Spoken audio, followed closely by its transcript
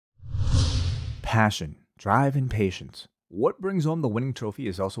passion, drive, and patience. What brings home the winning trophy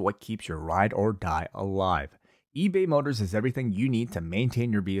is also what keeps your ride or die alive. eBay Motors has everything you need to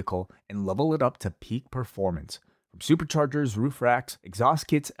maintain your vehicle and level it up to peak performance. From superchargers, roof racks, exhaust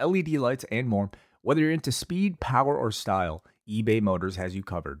kits, LED lights, and more, whether you're into speed, power, or style, eBay Motors has you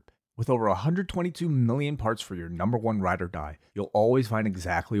covered. With over 122 million parts for your number one ride or die, you'll always find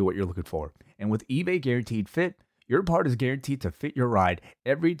exactly what you're looking for. And with eBay Guaranteed Fit, your part is guaranteed to fit your ride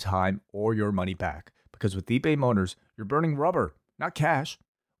every time or your money back. Because with eBay Motors, you're burning rubber, not cash.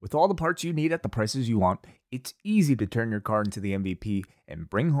 With all the parts you need at the prices you want, it's easy to turn your car into the MVP and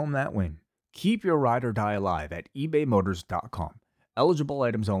bring home that win. Keep your ride or die alive at ebaymotors.com. Eligible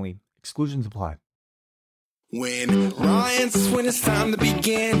items only. Exclusions apply. When it's time to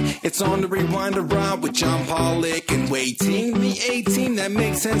begin, it's on the Rewind Around with John Pollock and Waiting. The 18 that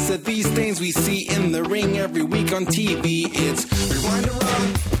makes sense of these things we see in the ring every week on TV. It's Rewind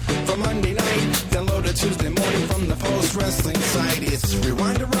Around for Monday night. Download it Tuesday morning from the Post Wrestling site. It's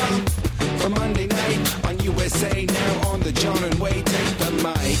Rewind Around for Monday night on USA. Now on the John and Wai Take the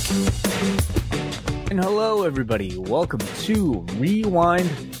mic. And hello, everybody. Welcome to Rewind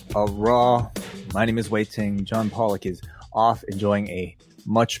a Raw. My name is Wai Ting. John Pollock is off enjoying a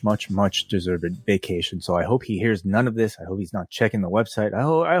much deserved vacation. So I hope he hears none of this. I hope he's not checking the website.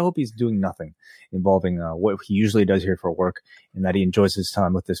 I hope he's doing nothing involving what he usually does here for work, and that he enjoys his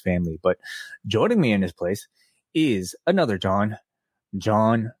time with his family. But joining me in his place is another John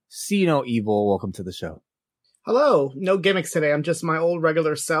Cino Evil. Welcome to the show. Hello. No gimmicks today. I'm just my old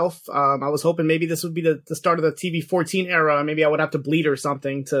regular self. I was hoping maybe this would be the start of the TV14 era. Maybe I would have to bleed or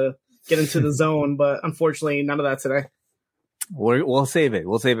something to get into the zone, but unfortunately none of that today. We'll save it.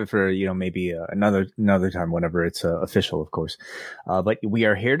 We'll save it for, maybe another time, whenever it's official, of course. But we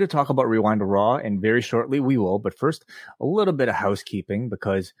are here to talk about Rewind to Raw, and very shortly we will. But first, a little bit of housekeeping,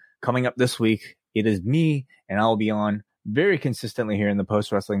 because coming up this week, it is me, and I'll be on very consistently here in the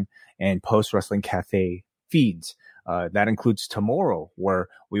Post Wrestling and Post Wrestling Cafe feeds. That includes tomorrow, where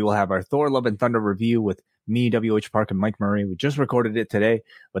we will have our Thor Love and Thunder review with me, WH Park, and Mike Murray. We just recorded it today,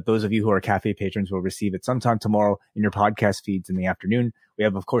 but those of you who are cafe patrons will receive it sometime tomorrow in your podcast feeds in the afternoon. We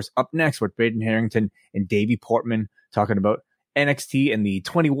have, of course, up next with Braden Harrington and Davey Portman talking about NXT and the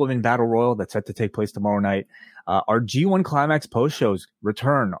 20-woman battle royal that's set to take place tomorrow night. Our G1 Climax post shows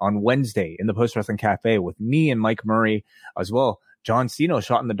return on Wednesday in the Post Wrestling Cafe with me and Mike Murray as well. John Cino,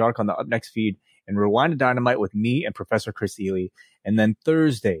 Shot in the Dark on the Up Next feed, and Rewind to Dynamite with me and Professor Chris Ely. And then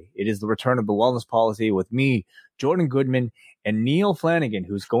Thursday, it is the return of the Wellness Policy with me, Jordan Goodman, and Neil Flanagan,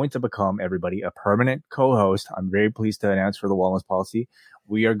 who's going to become, everybody, a permanent co-host. I'm very pleased to announce for the Wellness Policy.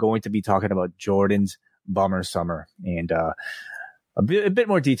 We are going to be talking about Jordan's Bummer Summer, and a bit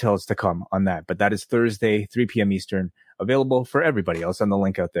more details to come on that. But that is Thursday, 3 p.m. Eastern, available for everybody. I'll send the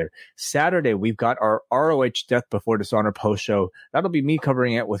link out there. Saturday, we've got our ROH Death Before Dishonor post show. That'll be me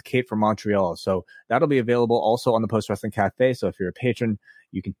covering it with Kate from Montreal. So that'll be available also on the Post Wrestling Cafe. So if you're a patron,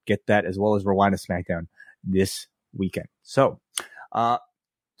 you can get that, as well as Rewind to SmackDown this weekend. So,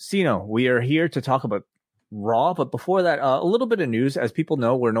 Cino, we are here to talk about Raw, but before that, a little bit of news. As people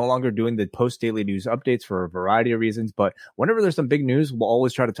know, we're no longer doing the post-daily news updates for a variety of reasons, but whenever there's some big news, we'll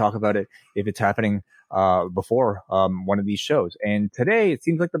always try to talk about it if it's happening before one of these shows. And today, it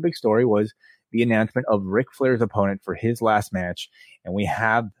seems like the big story was the announcement of Ric Flair's opponent for his last match, and we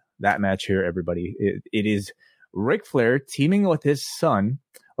have that match here, everybody. It is Ric Flair teaming with his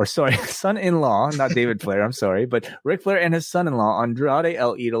son-in-law, not David Flair, I'm sorry, but Ric Flair and his son-in-law, Andrade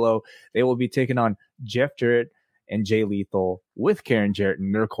El Idolo. They will be taking on Jeff Jarrett and Jay Lethal with Karen Jarrett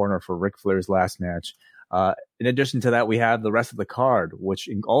in their corner for Ric Flair's last match. In addition to that, we have the rest of the card, which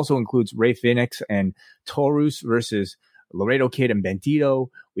also includes Rey Fénix and Taurus versus Laredo Kid and Bandito.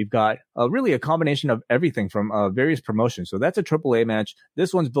 We've got really a combination of everything from various promotions. So that's a AAA match.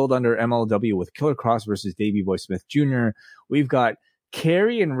 This one's billed under MLW with Killer Cross versus Davey Boy Smith Jr. We've got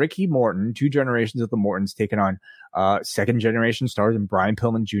Kerry and Ricky Morton, two generations of the Mortons, taking on second generation stars in Brian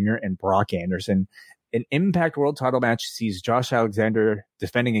Pillman Jr. and Brock Anderson. An Impact World title match sees Josh Alexander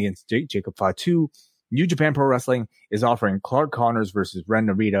defending against Jacob Fatu. New Japan Pro Wrestling is offering Clark Connors versus Ren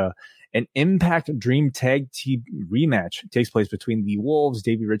Narita. An Impact Dream Tag Team rematch takes place between the Wolves,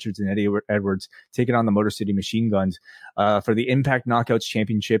 Davey Richards and Eddie Edwards, taking on the Motor City Machine Guns. For the Impact Knockouts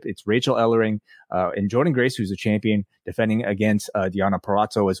Championship, it's Rachel Ellering and Jordan Grace, who's a champion, defending against Diana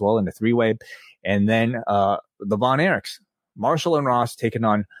Perazzo as well in the three-way. And then the Von Erichs, Marshall and Ross, taking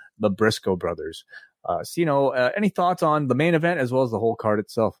on the Briscoe brothers. Any thoughts on the main event as well as the whole card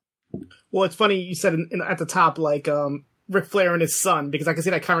itself? Well, it's funny you said at the top, Ric Flair and his son, because I can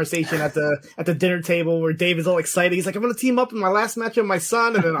see that conversation at the dinner table where David's all excited. He's like, I'm going to team up in my last match with my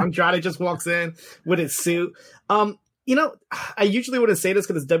son. And then Andrade just walks in with his suit. You know, I usually wouldn't say this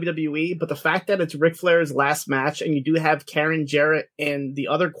because it's WWE, but the fact that it's Ric Flair's last match and you do have Karen Jarrett in the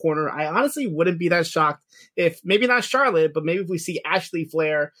other corner, I honestly wouldn't be that shocked if maybe not Charlotte, but maybe if we see Ashley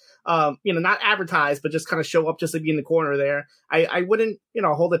Flair, you know, not advertised, but just kind of show up just to be in the corner there. I wouldn't, you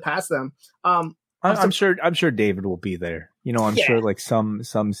know, hold it past them. I'm sure David will be there. You know, I'm sure like some,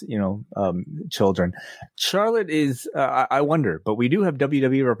 you know, children. Charlotte is, I wonder, but we do have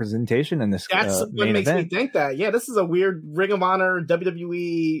WWE representation in this. That's what main makes event. me think that. Yeah, this is a weird Ring of Honor,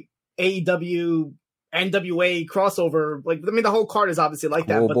 WWE, AEW, NWA crossover. Like, I mean, the whole card is obviously like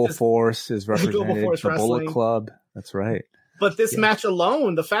that. Global But Force is represented. Global Force the Wrestling. Bullet Club. That's right. But this match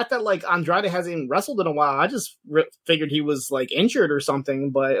alone, the fact that like Andrade hasn't wrestled in a while, I just figured he was like injured or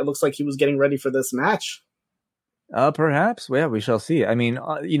something. But it looks like he was getting ready for this match. Perhaps. Yeah, we shall see. I mean,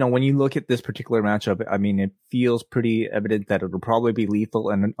 you know, when you look at this particular matchup, I mean, it feels pretty evident that it'll probably be Lethal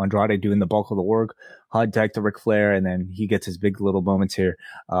and Andrade doing the bulk of the work, hard tag to Ric Flair, and then he gets his big little moments here.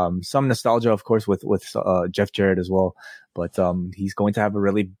 Some nostalgia, of course, with Jeff Jarrett as well, but he's going to have a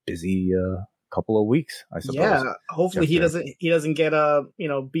really busy couple of weeks, I suppose. Yeah, hopefully he doesn't get you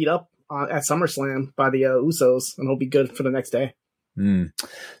know, beat up at SummerSlam by the Usos, and he'll be good for the next day.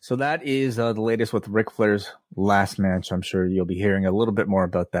 So that is the latest with Ric Flair's last match. I'm sure you'll be hearing a little bit more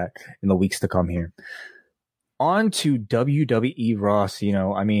about that in the weeks to come here. On to WWE Ross. You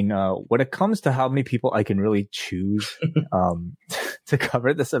know, I mean, when it comes to how many people I can really choose to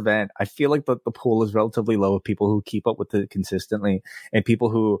cover this event, I feel like the pool is relatively low of people who keep up with it consistently and people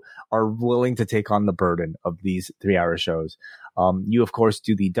who are willing to take on the burden of these 3-hour shows. You, of course,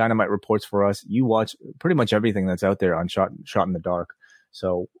 do the Dynamite reports for us. You watch pretty much everything that's out there on Shot in the Dark.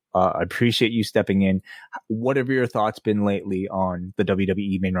 So I appreciate you stepping in. What have your thoughts been lately on the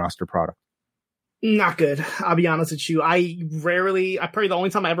WWE main roster product? Not good. I'll be honest with you. I probably the only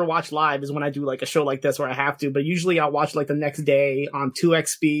time I ever watch live is when I do like a show like this where I have to, but usually I'll watch like the next day on 2x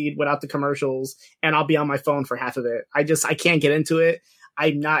speed without the commercials, and I'll be on my phone for half of it. I can't get into it.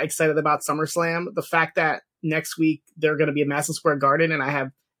 I'm not excited about SummerSlam. The fact that next week they're going to be at Madison Square Garden and I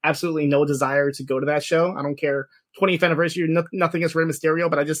have absolutely no desire to go to that show. I don't care. 20th anniversary, nothing against Rey Mysterio,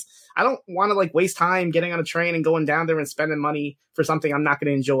 but I don't want to like waste time getting on a train and going down there and spending money for something I'm not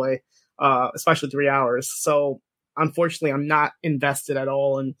going to enjoy. Especially 3 hours. So unfortunately, I'm not invested at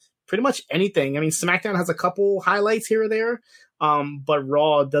all in pretty much anything. I mean, SmackDown has a couple highlights here or there, but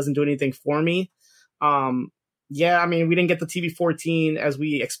Raw doesn't do anything for me. Yeah, I mean, we didn't get the TV 14 as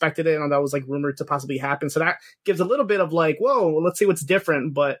we expected it, and that was like rumored to possibly happen. So that gives a little bit of like, whoa, let's see what's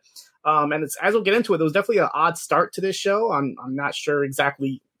different. But and it's, as we'll get into it, there was definitely an odd start to this show. I'm not sure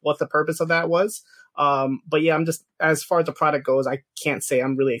exactly what the purpose of that was. But yeah, I'm just, as far as the product goes, I can't say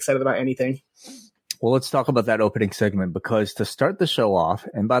I'm really excited about anything. Well, let's talk about that opening segment, because to start the show off,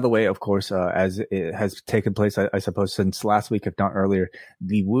 and by the way, of course, as it has taken place, I suppose, since last week, if not earlier,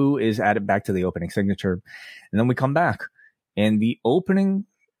 the Woo is added back to the opening signature. And then we come back, and the opening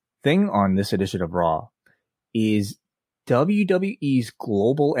thing on this edition of Raw is WWE's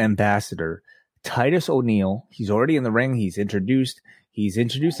global ambassador, Titus O'Neil. He's already in the ring. He's introduced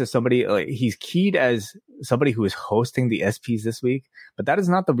as somebody, he's keyed as somebody who is hosting the SPs this week, but that is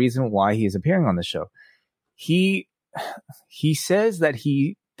not the reason why he is appearing on the show. He says that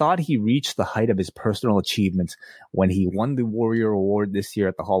he thought he reached the height of his personal achievements when he won the Warrior Award this year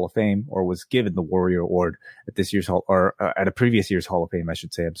at the Hall of Fame, or was given the Warrior Award at this year's at a previous year's Hall of Fame, I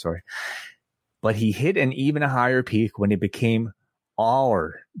should say. I'm sorry. But he hit an even higher peak when he became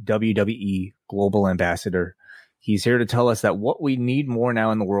our WWE global ambassador. He's here to tell us that what we need more now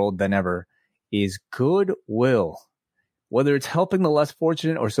in the world than ever is goodwill. Whether it's helping the less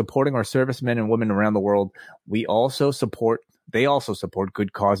fortunate or supporting our servicemen and women around the world, they also support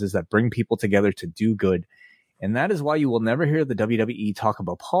good causes that bring people together to do good. And that is why you will never hear the WWE talk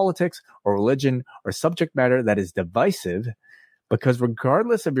about politics or religion or subject matter that is divisive, because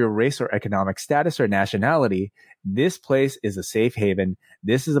regardless of your race or economic status or nationality, this place is a safe haven.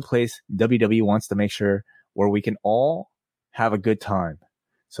 This is a place WWE wants to make sure where we can all have a good time.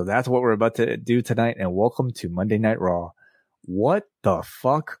 So that's what we're about to do tonight, and welcome to Monday Night Raw. What the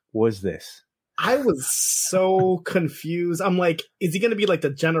fuck was this? I was so confused. I'm like, is he going to be like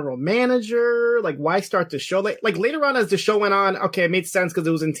the general manager? Like, why start the show? Like later on as the show went on, okay, it made sense because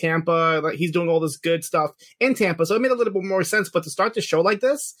it was in Tampa. Like, he's doing all this good stuff in Tampa, so it made a little bit more sense. But to start the show like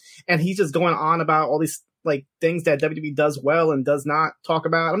this, and he's just going on about all these like things that WWE does well and does not talk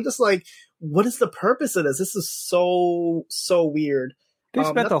about, I'm just like, what is the purpose of this? This is so weird. They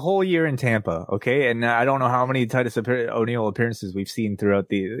spent the whole year in Tampa, okay? And I don't know how many Titus O'Neil appearances we've seen throughout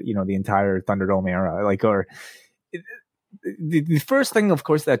the entire Thunderdome era. Like, or the first thing, of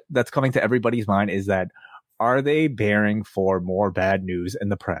course, that's coming to everybody's mind is that, are they bearing for more bad news in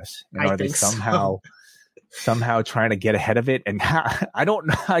the press? And are they somehow trying to get ahead of it? And I don't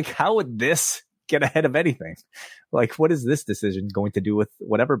know, like, how would this get ahead of anything? Like, what is this decision going to do with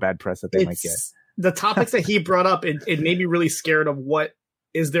whatever bad press that they might get? The topics that he brought up, it made me really scared of what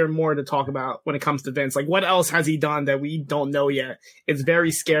is there more to talk about when it comes to Vince. Like, what else has he done that we don't know yet? It's very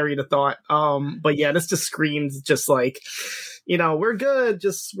scary to thought. But yeah, this just screams just like, we're good.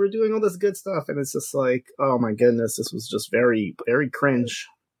 We're doing all this good stuff. And it's just like, oh my goodness, this was just very, very cringe.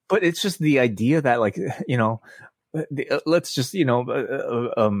 But it's just the idea that, like, let's just,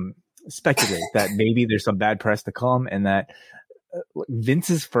 speculate that maybe there's some bad press to come, and that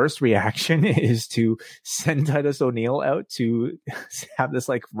Vince's first reaction is to send Titus O'Neil out to have this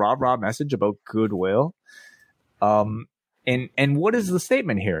like rah-rah message about goodwill. And what is the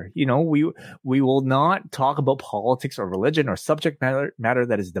statement here? We will not talk about politics or religion or subject matter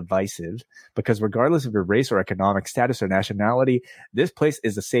that is divisive, because regardless of your race or economic status or nationality, this place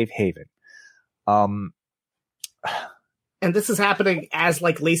is a safe haven. And this is happening as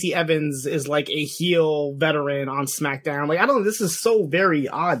like Lacey Evans is like a heel veteran on SmackDown. Like, I don't know, this is so very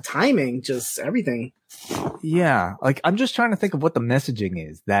odd timing, just everything. Yeah. Like, I'm just trying to think of what the messaging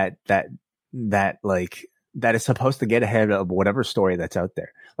is that is supposed to get ahead of whatever story that's out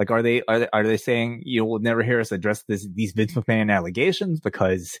there. Like, are they saying you will never hear us address these Vince McMahon allegations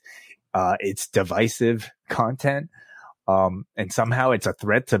because it's divisive content? And somehow it's a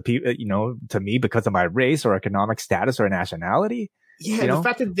threat to people, to me because of my race or economic status or nationality. Yeah, and the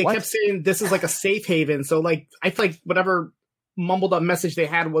fact that they kept saying this is like a safe haven. So like, I feel like whatever mumbled up message they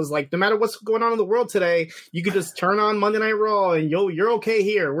had was like, no matter what's going on in the world today, you could just turn on Monday Night Raw and you're okay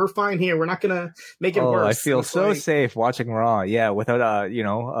here. We're fine here. We're not gonna make it worse. I feel so safe watching Raw. Yeah, without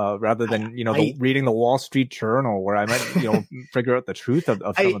rather than reading the Wall Street Journal where I might figure out the truth of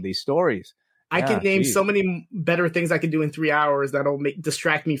some of these stories. I can name so many better things I can do in 3 hours that'll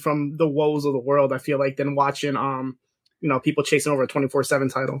distract me from the woes of the world, I feel like, than watching, people chasing over a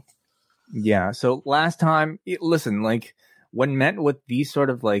 24/7 title. Yeah. So last time, listen, like, when met with these sort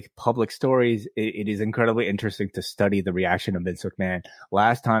of like public stories, it is incredibly interesting to study the reaction of Vince McMahon.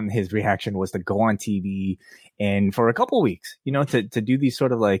 Last time his reaction was to go on TV and for a couple of weeks, to do these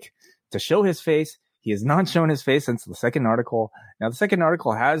sort of like, to show his face. He has not shown his face since the second article. Now, the second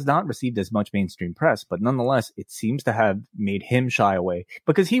article has not received as much mainstream press, but nonetheless, it seems to have made him shy away,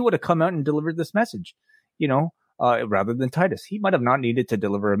 because he would have come out and delivered this message, rather than Titus. He might have not needed to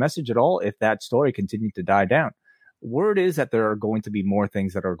deliver a message at all if that story continued to die down. Word is that there are going to be more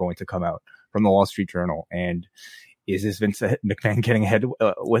things that are going to come out from the Wall Street Journal. And is this Vince McMahon getting ahead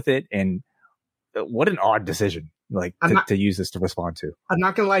with it? And what an odd decision. To use this to respond to. I'm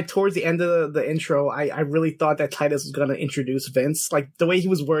not gonna lie, towards the end of the intro, I really thought that Titus was gonna introduce Vince. Like, the way he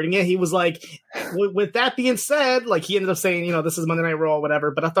was wording it, he was like, with that being said, like, he ended up saying, this is Monday Night Raw or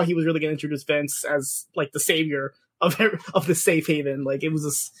whatever, but I thought he was really gonna introduce Vince as like the savior of the safe haven. Like, it was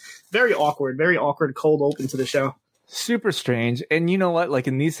this very awkward, cold open to the show. Super strange. And you know what? Like,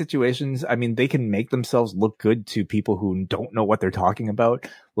 in these situations, I mean, they can make themselves look good to people who don't know what they're talking about.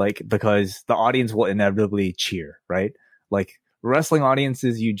 Like, because the audience will inevitably cheer, right? Like, wrestling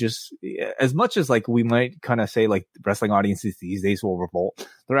audiences, as much as like we might kind of say like wrestling audiences these days will revolt,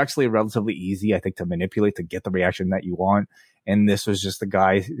 they're actually relatively easy, I think, to manipulate to get the reaction that you want. And this was just a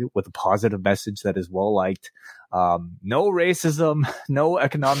guy with a positive message that is well liked. No racism, no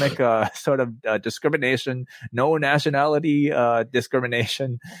economic discrimination, no nationality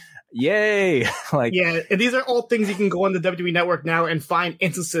discrimination. Yay! And these are all things you can go on the WWE Network now and find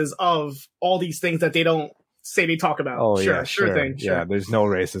instances of all these things that they don't say they talk about. Oh, sure thing. Sure. Yeah, there's no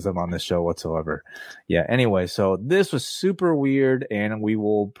racism on this show whatsoever. Yeah, anyway, so this was super weird, and we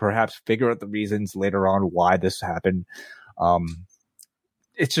will perhaps figure out the reasons later on why this happened.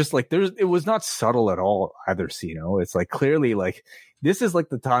 It's just like it was not subtle at all either, Cino. It's like clearly like this is like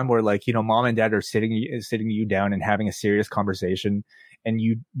the time where like, mom and dad are sitting you down and having a serious conversation, and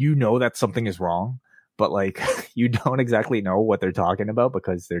you know that something is wrong, but like you don't exactly know what they're talking about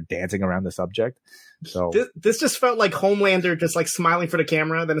because they're dancing around the subject. So this just felt like Homelander just like smiling for the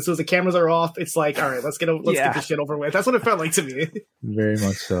camera. Then as soon as the cameras are off, it's like, all right, let's get this shit over with. That's what it felt like to me. Very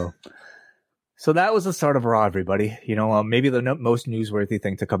much so. So that was the start of Raw, everybody. Maybe the most newsworthy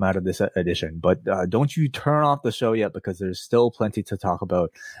thing to come out of this edition. But don't you turn off the show yet, because there's still plenty to talk about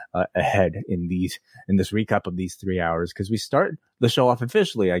ahead in this recap of these 3 hours. Because we start the show off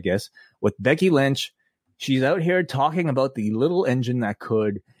officially, I guess, with Becky Lynch She's out here talking about the little engine that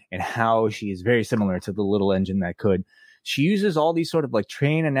could and how she is very similar to the little engine that could. She uses all these sort of like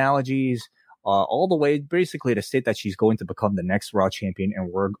train analogies all the way basically to state that she's going to become the next Raw champion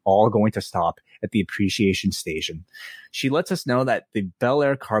and we're all going to stop at the appreciation station. She lets us know that the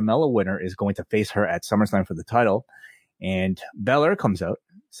Belair Carmella winner is going to face her at SummerSlam for the title. And Belair comes out,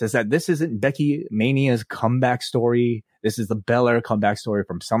 says that this isn't Becky Mania's comeback story. This is the Belair comeback story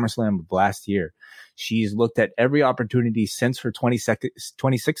from SummerSlam of last year. She's looked at every opportunity since her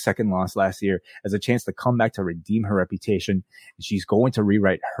 26-second loss last year as a chance to come back to redeem her reputation. And she's going to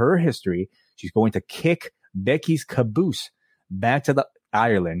rewrite her history. She's going to kick Becky's caboose back to the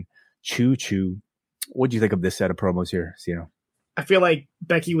Ireland. Choo choo. What do you think of this set of promos here, Cino? I feel like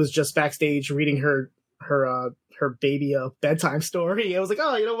Becky was just backstage reading her baby bedtime story. I was like,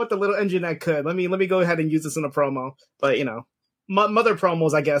 oh, you know what, the little engine that could. Let me go ahead and use this in a promo. But you know, mother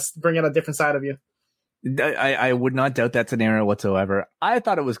promos, I guess, bring out a different side of you. I would not doubt that scenario whatsoever. I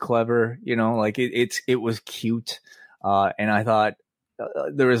thought it was clever, you know, like it was cute. And I thought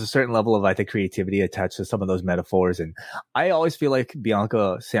there was a certain level of, I think, creativity attached to some of those metaphors. And I always feel like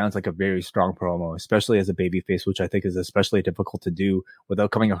Bianca sounds like a very strong promo, especially as a babyface, which I think is especially difficult to do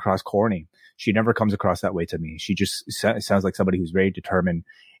without coming across corny. She never comes across that way to me. She just sounds like somebody who's very determined.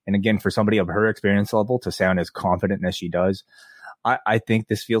 And again, for somebody of her experience level to sound as confident as she does, I think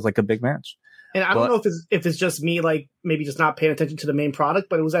this feels like a big match. And I don't know if it's just me, like maybe just not paying attention to the main product,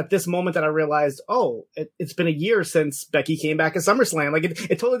 but it was at this moment that I realized, it's been a year since Becky came back at SummerSlam. Like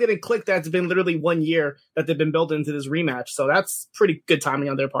it totally didn't click that it's been literally 1 year that they've been building into this rematch. So that's pretty good timing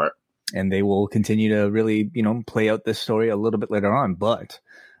on their part. And they will continue to really, you know, play out this story a little bit later on, but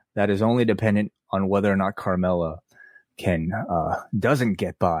that is only dependent on whether or not Carmella doesn't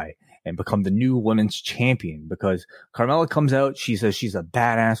get by and become the new women's champion, because Carmella comes out. She says she's a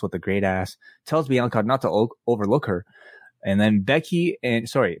badass with a great ass, tells Bianca not to overlook her. And then Becky and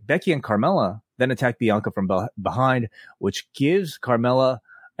Carmella then attack Bianca from behind, which gives Carmella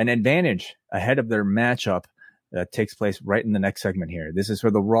an advantage ahead of their matchup that takes place right in the next segment here. This is for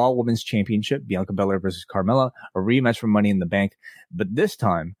the Raw Women's Championship, Bianca Belair versus Carmella, a rematch for Money in the Bank. But this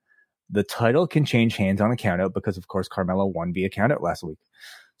time, the title can change hands on a countout because, of course, Carmella won via countout last week.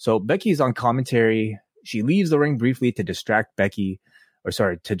 So Becky's on commentary. She leaves the ring briefly to distract Bianca.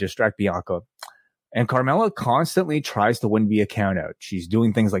 And Carmella constantly tries to win via countout. She's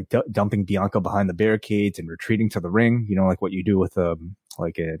doing things like dumping Bianca behind the barricades and retreating to the ring, you know, like what you do with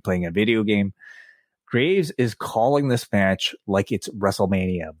playing a video game. Graves is calling this match like it's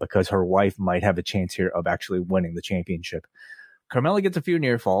WrestleMania because her wife might have a chance here of actually winning the championship. Carmella gets a few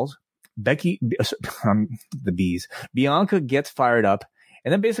near falls. Bianca gets fired up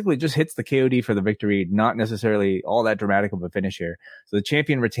and then basically just hits the KOD for the victory. Not necessarily all that dramatic of a finish here. So the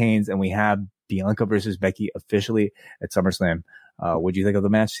champion retains, and we have Bianca versus Becky officially at SummerSlam. What do you think of the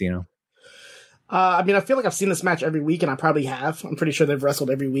match, Cino? I mean, I feel like I've seen this match every week, and I probably have. I'm pretty sure they've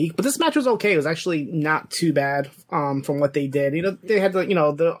wrestled every week. But this match was okay. It was actually not too bad from what they did. You know, they had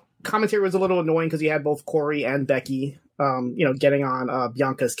the commentary was a little annoying because you had both Corey and Becky, getting on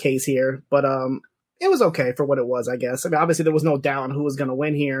Bianca's case here. But it was okay for what it was, I guess. I mean, obviously there was no doubt on who was going to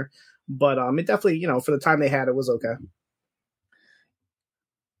win here, but it definitely, for the time they had, it was okay.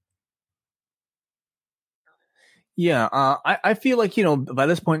 Yeah, I feel like, by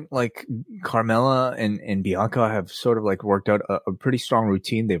this point, like Carmella and Bianca have sort of like worked out a pretty strong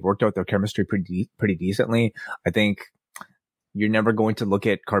routine. They've worked out their chemistry pretty decently. I think you're never going to look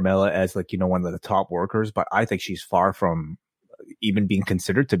at Carmella as like, one of the top workers, but I think she's far from even being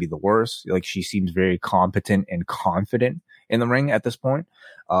considered to be the worst. Like, she seems very competent and confident in the ring at this point.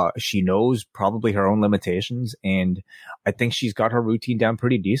 She knows probably her own limitations, and I think she's got her routine down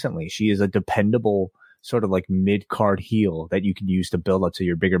pretty decently. She is a dependable sort of like mid-card heel that you can use to build up to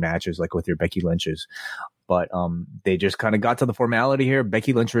your bigger matches, like with your Becky Lynch's. But they just kind of got to the formality here.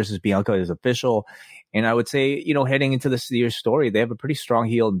 Becky Lynch versus Bianca is official. And I would say, heading into this year's story, they have a pretty strong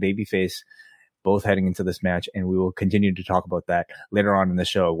heel and babyface both heading into this match, and we will continue to talk about that later on in the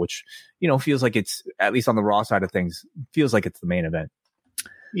show, which, feels like it's, at least on the Raw side of things, feels like it's the main event.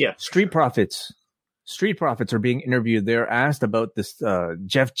 Yeah. Street Profits are being interviewed. They're asked about this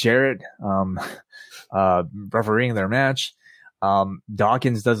Jeff Jarrett refereeing their match.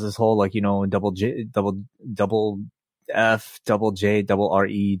 Dawkins does this whole double F, double J, double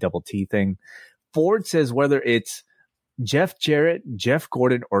RE, double T thing. Ford says whether it's Jeff Jarrett, Jeff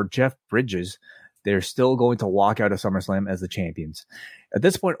Gordon, or Jeff Bridges, they're still going to walk out of SummerSlam as the champions. At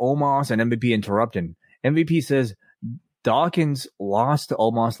this point, Omos and MVP interrupt, and MVP says Dawkins lost to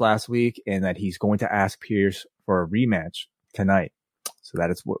Omos last week and that he's going to ask Pierce for a rematch tonight. So that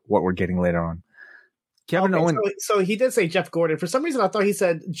is what we're getting later on. Kevin Okay, Owens. so he did say Jeff Gordon. For some reason, I thought he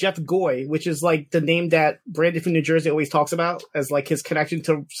said Jeff Goy, which is like the name that Brandon from New Jersey always talks about as like his connection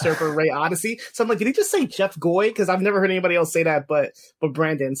to Surfer Ray Odyssey. So I'm like, did he just say Jeff Goy? Because I've never heard anybody else say that, but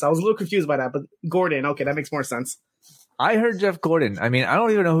Brandon. So I was a little confused by that. But Gordon, okay, that makes more sense. I heard Jeff Gordon. I mean, I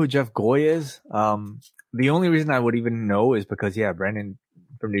don't even know who Jeff Goy is. The only reason I would even know is because, Brandon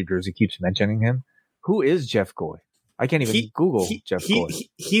from New Jersey keeps mentioning him. Who is Jeff Goy? I can't even Google Jeff Goy.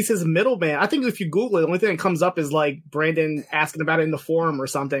 He's his middleman. I think if you Google it, the only thing that comes up is like Brandon asking about it in the forum or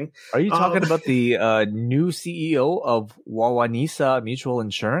something. Are you talking about the new CEO of Wawanisa Mutual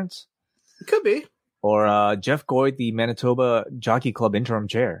Insurance? It could be. Or Jeff Goy, the Manitoba Jockey Club interim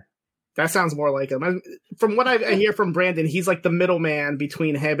chair? That sounds more like him. From what I hear from Brandon, he's like the middleman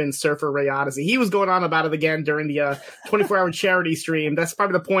between him and Surfer Ray Odyssey. He was going on about it again during the 24-hour charity stream. That's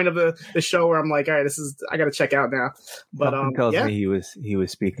probably the point of the show where I'm like, all right, I got to check out now. But tells me he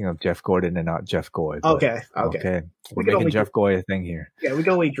was speaking of Jeff Gordon and not Jeff Goy. Okay. We're making Jeff Goy a thing here. Yeah, we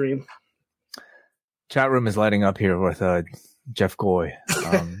can only dream. Chat room is lighting up here with Jeff Goy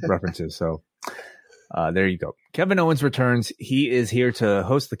references. So. There you go. Kevin Owens returns. He is here to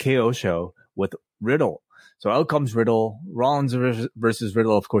host the KO show with Riddle. So out comes Riddle. Rollins versus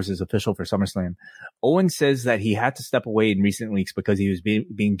Riddle, of course, is official for SummerSlam. Owens says that he had to step away in recent weeks because he was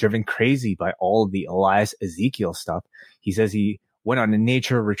being driven crazy by all of the Elias Ezekiel stuff. He says he went on a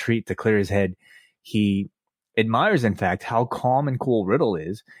nature retreat to clear his head. He admires, in fact, how calm and cool Riddle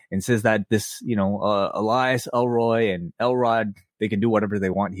is and says that this, Elias, Elroy, and Elrod, they can do whatever they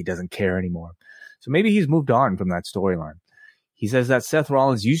want. He doesn't care anymore. So maybe he's moved on from that storyline. He says that Seth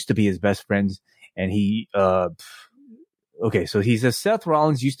Rollins used to be his best friends, and he says Seth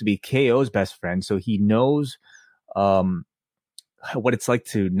Rollins used to be KO's best friend, so he knows what it's like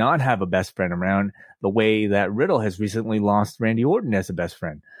to not have a best friend around, the way that Riddle has recently lost Randy Orton as a best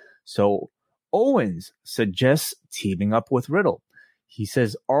friend. So Owens suggests teaming up with Riddle. He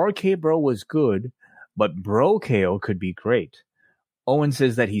says RK Bro was good, but Bro KO could be great. Owens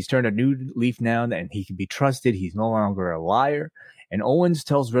says that he's turned a new leaf now and he can be trusted. He's no longer a liar. And Owens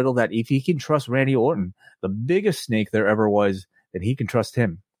tells Riddle that if he can trust Randy Orton, the biggest snake there ever was, then he can trust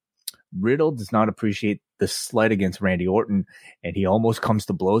him. Riddle does not appreciate the slight against Randy Orton, and he almost comes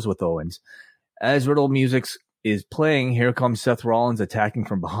to blows with Owens. As Riddle music is playing, here comes Seth Rollins attacking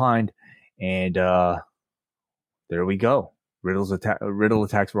from behind, and there we go. Riddle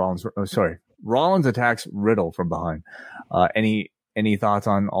attacks Rollins. Oh, sorry, Rollins attacks Riddle from behind. Any thoughts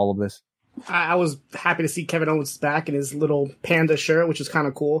on all of this? I was happy to see Kevin Owens back in his little panda shirt, which is kind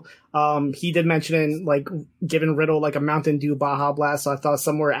of cool. He did mention like giving Riddle like a Mountain Dew Baja Blast. So I thought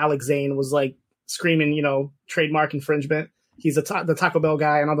somewhere Alex Zane was like screaming, trademark infringement. He's the Taco Bell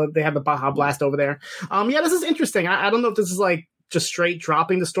guy, and they have the Baja Blast over there. This is interesting. I don't know if this is like just straight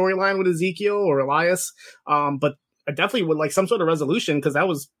dropping the storyline with Ezekiel or Elias, but I definitely would like some sort of resolution, because that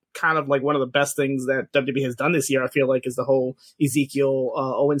was kind of like one of the best things that WWE has done this year, I feel like, is the whole Ezekiel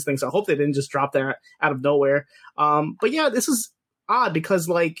Owens thing. So I hope they didn't just drop that out of nowhere. But yeah, this is odd because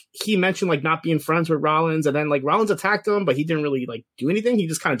like he mentioned like not being friends with Rollins, and then like Rollins attacked him, but he didn't really like do anything. He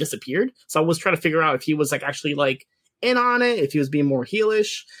just kind of disappeared. So I was trying to figure out if he was like actually like in on it, if he was being more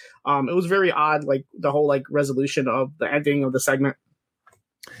heelish. It was very odd, like the whole like resolution of the ending of the segment.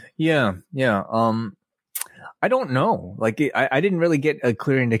 Yeah. I don't know. Like, I didn't really get a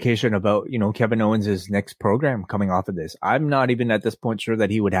clear indication about, Kevin Owens' next program coming off of this. I'm not even at this point sure that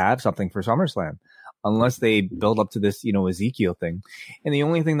he would have something for SummerSlam unless they build up to this, Ezekiel thing. And the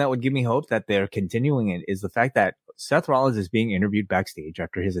only thing that would give me hope that they're continuing it is the fact that Seth Rollins is being interviewed backstage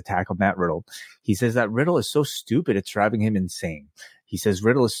after his attack on Matt Riddle. He says that Riddle is so stupid, it's driving him insane. He says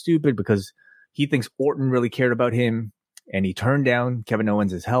Riddle is stupid because he thinks Orton really cared about him and he turned down Kevin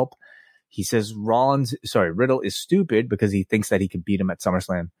Owens' help. He says Riddle is stupid because he thinks that he can beat him at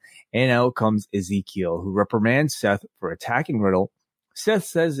SummerSlam. And out comes Ezekiel, who reprimands Seth for attacking Riddle. Seth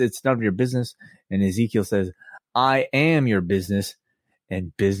says it's none of your business, and Ezekiel says, I am your business,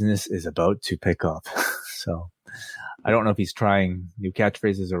 and business is about to pick up. So I don't know if he's trying new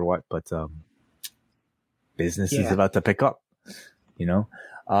catchphrases or what, but business is about to pick up,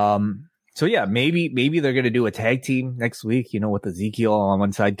 So yeah, maybe they're going to do a tag team next week, with Ezekiel on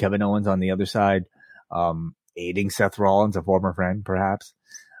one side, Kevin Owens on the other side, aiding Seth Rollins, a former friend, perhaps.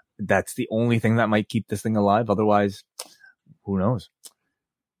 That's the only thing that might keep this thing alive. Otherwise, who knows?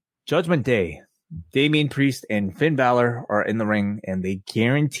 Judgment Day. Damian Priest and Finn Balor are in the ring, and they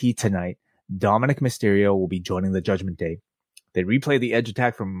guarantee tonight Dominic Mysterio will be joining the Judgment Day. They replay the Edge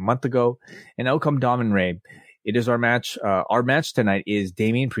attack from a month ago, and out come Dom and Rey. It is our match. Our match tonight is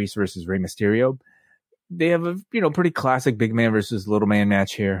Damian Priest versus Rey Mysterio. they have a pretty classic big man versus little man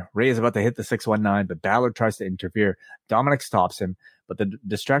match here. Ray is about to hit the 619, but Balor tries to interfere. Dominic stops him, but the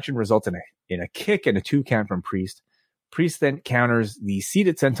distraction results in a kick and a 2 count from Priest. Priest then counters the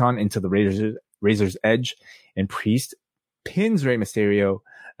seated senton into the Razor's Edge, and Priest pins Rey Mysterio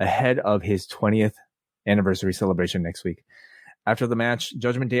ahead of his 20th anniversary celebration next week. After the match,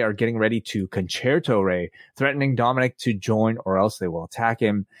 Judgment Day are getting ready to concerto Rey, threatening Dominic to join or else they will attack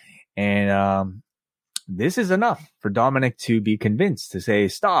him. And this is enough for Dominic to be convinced to say,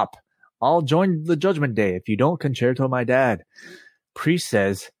 stop, I'll join the Judgment Day if you don't concerto my dad. Priest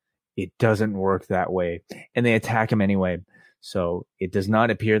says it doesn't work that way, and they attack him anyway. So it does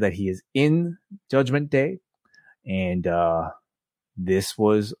not appear that he is in Judgment Day. And this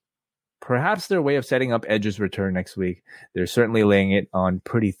was perhaps their way of setting up Edge's return next week. They're certainly laying it on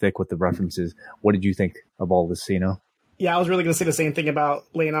pretty thick with the references. What did you think of all this, Cino? Yeah, I was really going to say the same thing about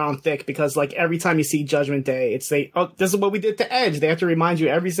laying it on thick, because like every time you see Judgment Day, it's this is what we did to Edge. They have to remind you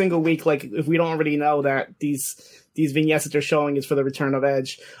every single week, like if we don't already know that these vignettes that they're showing is for the return of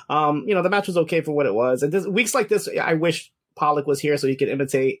Edge. The match was okay for what it was. And weeks like this, I wish Pollock was here so he could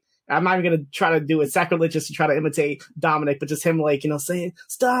imitate. I'm not even going to try to do it sacrilegious to try to imitate Dominic, but just him saying,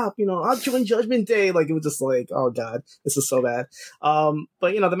 stop, I'll join Judgment Day. Like, it was just like, oh God, this is so bad.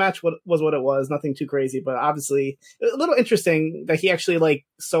 But the match was what it was, nothing too crazy, but obviously a little interesting that he actually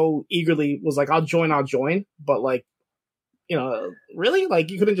so eagerly was like, I'll join. But really? Like,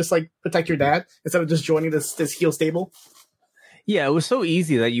 you couldn't just protect your dad instead of just joining this heel stable? Yeah, it was so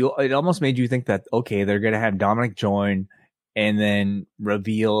easy that it almost made you think that, okay, they're going to have Dominic join and then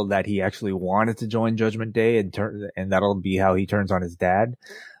reveal that he actually wanted to join Judgment Day, and that'll be how he turns on his dad.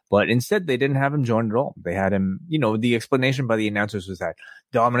 But instead, they didn't have him join at all. They had him, the explanation by the announcers was that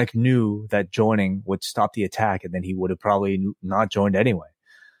Dominic knew that joining would stop the attack, and then he would have probably not joined anyway.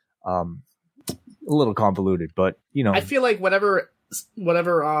 A little convoluted, but, I feel like whatever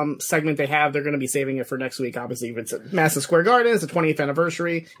segment they have, they're going to be saving it for next week. Obviously, if it's at Madison Square Garden, it's the 20th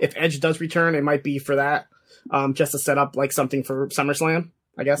anniversary. If Edge does return, it might be for that. Just to set up something for SummerSlam,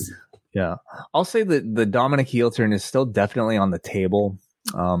 I guess. Yeah. I'll say that the Dominic heel turn is still definitely on the table.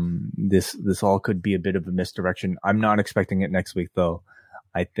 This all could be a bit of a misdirection. I'm not expecting it next week, though.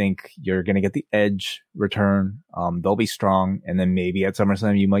 I think you're going to get the Edge return. They'll be strong. And then maybe at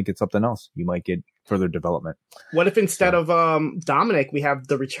SummerSlam, you might get something else. You might get further development. What if instead of Dominic, we have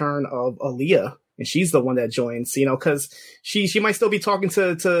the return of Aaliyah? And she's the one that joins, because she might still be talking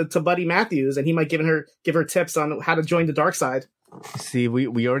to Buddy Matthews, and he might give her tips on how to join the dark side. See,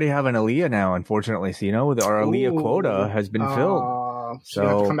 we already have an Aaliyah now, unfortunately. Our Aaliyah quota has been filled. She'll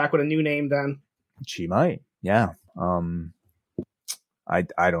have to come back with a new name then. She might, yeah. I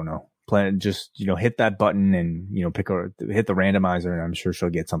don't know. Just hit that button and hit the randomizer, and I'm sure she'll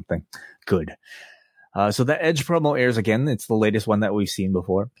get something good. So that Edge promo airs again. It's the latest one that we've seen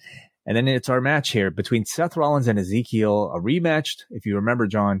before. And then it's our match here between Seth Rollins and Ezekiel, a rematch, if you remember,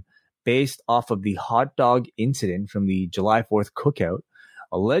 John, based off of the hot dog incident from the July 4th cookout,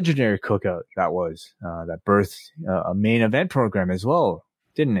 a legendary cookout that was, that birthed a main event program as well,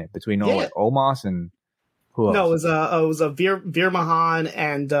 didn't it? Between Omos and who else? No, it was a Veer Mahan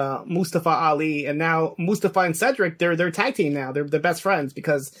and Mustafa Ali, and now Mustafa and Cedric, they're tag team now. They're best friends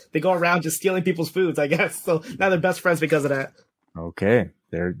because they go around just stealing people's foods, I guess. So now they're best friends because of that. Okay,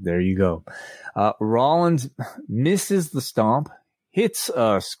 there you go. Rollins misses the stomp, hits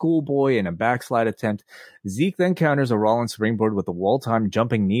a schoolboy in a backslide attempt. Zeke then counters a Rollins springboard with a wall-time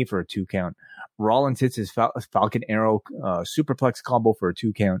jumping knee for a 2 count. Rollins hits his Falcon Arrow superplex combo for a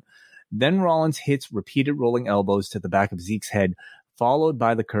 2 count. Then Rollins hits repeated rolling elbows to the back of Zeke's head, followed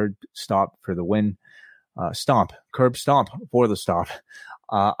by the curb stomp for the win. Curb stomp for the stop.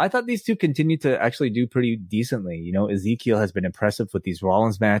 I thought these two continued to actually do pretty decently. Ezekiel has been impressive with these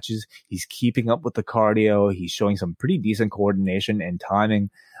Rollins matches. He's keeping up with the cardio. He's showing some pretty decent coordination and timing.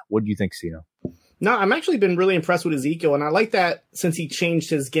 What do you think, Cino? No, I'm actually been really impressed with Ezekiel, and I like that since he changed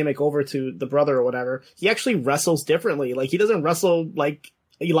his gimmick over to the brother or whatever, he actually wrestles differently. Like, he doesn't wrestle like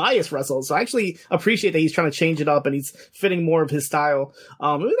Elias wrestles. So I actually appreciate that he's trying to change it up and he's fitting more of his style.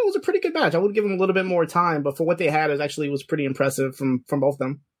 It was a pretty good match. I would give him a little bit more time, but for what they had, it actually was pretty impressive from both of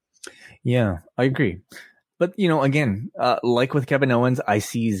them. Yeah, I agree. But, again, like with Kevin Owens, I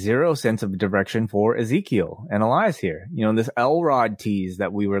see zero sense of direction for Ezekiel and Elias here. This L-Rod tease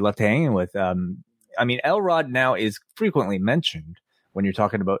that we were left hanging with. L-Rod now is frequently mentioned when you're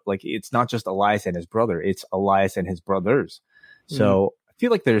talking about, it's not just Elias and his brother, it's Elias and his brothers. So I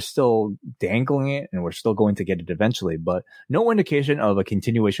feel like they're still dangling it and we're still going to get it eventually, but no indication of a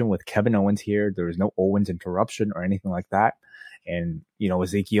continuation with Kevin Owens here. There is no Owens interruption or anything like that. And,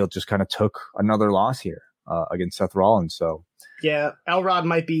 Ezekiel just kind of took another loss here against Seth Rollins. So, yeah, Elrod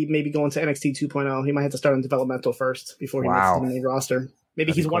might be maybe going to NXT 2.0. He might have to start on developmental first before he makes it to the main roster.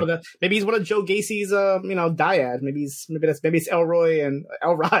 Maybe he's one of Joe Gacy's dyad. Maybe it's Elroy and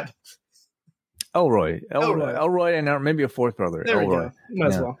Elrod. Elroy, and maybe a fourth brother. There Elroy. we go.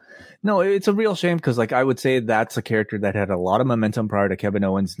 Might as well. No, it's a real shame because, I would say that's a character that had a lot of momentum prior to Kevin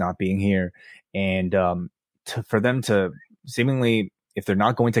Owens not being here, and for them to seemingly, if they're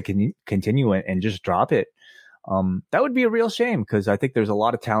not going to continue it and just drop it, that would be a real shame because I think there's a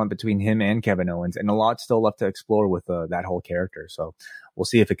lot of talent between him and Kevin Owens, and a lot still left to explore with that whole character. So we'll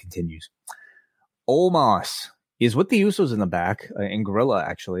see if it continues. Omos is with the Usos in the back, in Gorilla,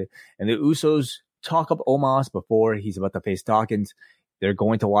 actually. And the Usos talk up Omos before he's about to face Dawkins. They're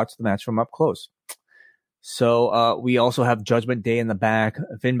going to watch the match from up close. So we also have Judgment Day in the back.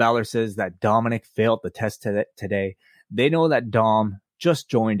 Finn Balor says that Dominic failed the test today. They know that Dom just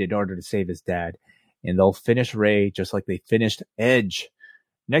joined in order to save his dad. And they'll finish Ray just like they finished Edge.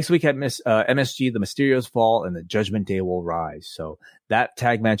 Next week at MSG, the Mysterios fall and the Judgment Day will rise. So that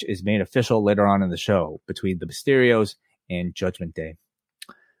tag match is made official later on in the show between the Mysterios and Judgment Day.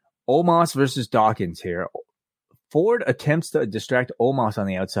 Omos versus Dawkins here. Ford attempts to distract Omos on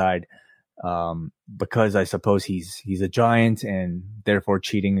the outside because I suppose he's a giant and therefore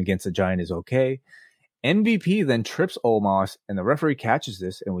cheating against a giant is okay. MVP then trips Omos and the referee catches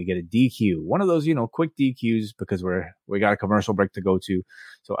this and we get a DQ. One of those, quick DQs because we got a commercial break to go to.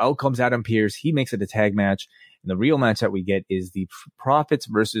 So out comes Adam Pearce. He makes it a tag match. And the real match that we get is the Profits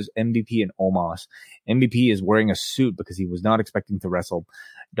versus MVP and Omos. MVP is wearing a suit because he was not expecting to wrestle.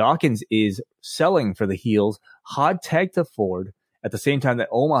 Dawkins is selling for the heels. Hot tag to Ford at the same time that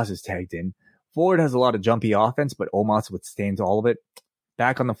Omos is tagged in. Ford has a lot of jumpy offense, but Omos withstands all of it.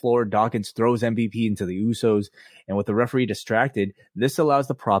 Back on the floor, Dawkins throws MVP into the Usos, and with the referee distracted, this allows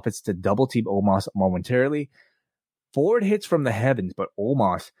the Profits to double team Omos momentarily. Ford hits from the heavens, but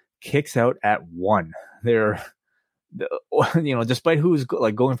Omos kicks out at 1. Despite who's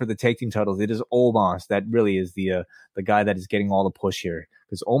going for the tag team titles, it is Omos that really is the guy that is getting all the push here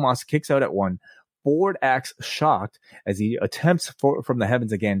because Omos kicks out at 1. Ford acts shocked as he attempts from the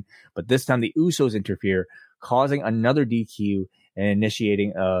heavens again, but this time the Usos interfere, causing another DQ and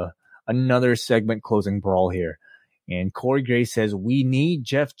initiating another segment closing brawl here. And Corey Graves says, we need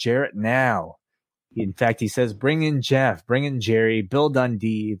Jeff Jarrett now. In fact, he says, bring in Jeff, bring in Jerry, Bill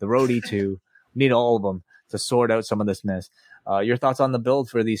Dundee, the Roadie too. We need all of them to sort out some of this mess. Your thoughts on the build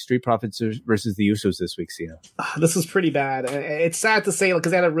for the Street Profits versus the Usos this week, Cena? This is pretty bad. It's sad to say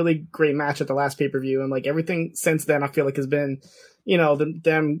because they had a really great match at the last pay-per-view, and everything since then I feel like has been,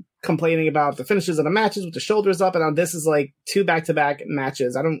 them complaining about the finishes of the matches with the shoulders up, and now this is 2 back-to-back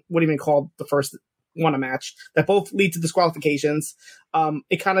matches. I wouldn't even call the first one a match that both lead to disqualifications.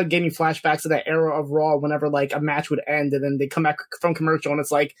 It kind of gave me flashbacks to that era of Raw whenever a match would end and then they come back from commercial and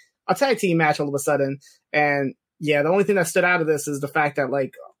it's a tag team match all of a sudden. And yeah, the only thing that stood out of this is the fact that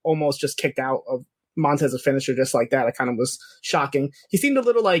almost just kicked out of Montez's finisher just like that. It kind of was shocking. He seemed a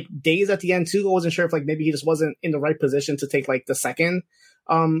little dazed at the end too. I wasn't sure if maybe he just wasn't in the right position to take the second,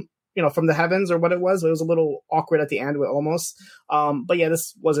 from the heavens or what it was. It was a little awkward at the end with almost. But yeah,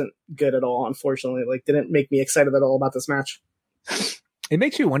 this wasn't good at all, unfortunately. Didn't make me excited at all about this match. It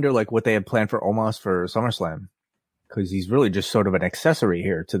makes you wonder what they had planned for Omos for SummerSlam. Because he's really just sort of an accessory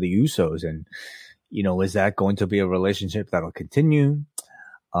here to the Usos. And, is that going to be a relationship that'll continue?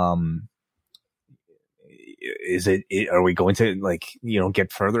 Are we going to,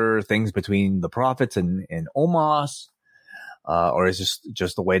 get further things between the Profits and Omos? Or is this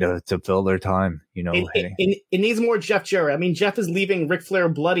just a way to fill their time, It needs more Jeff Jarrett. I mean, Jeff is leaving Ric Flair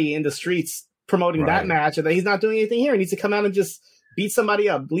bloody in the streets promoting that match, and then he's not doing anything here. He needs to come out and just beat somebody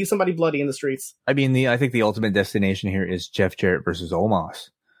up, leave somebody bloody in the streets. I mean, I think the ultimate destination here is Jeff Jarrett versus Omos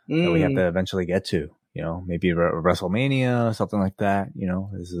that we have to eventually get to. Maybe a WrestleMania, something like that.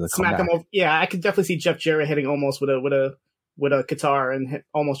 This is a smack comeback. him over. Yeah, I could definitely see Jeff Jarrett hitting Omos with a guitar and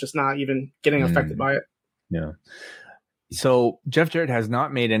Omos just not even getting affected by it. Yeah. So Jeff Jarrett has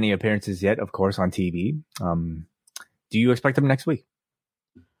not made any appearances yet, of course, on TV. Do you expect him next week?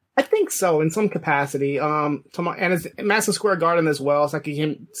 I think so, in some capacity. And it's Madison Square Garden as well, so I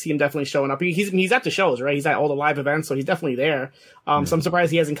can see him definitely showing up. He's at the shows, right? He's at all the live events, so he's definitely there. So I'm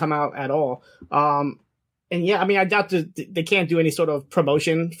surprised he hasn't come out at all. And yeah, I mean, I doubt they can't do any sort of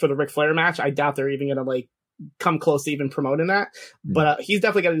promotion for the Ric Flair match. I doubt they're even gonna come close to even promoting that. But he's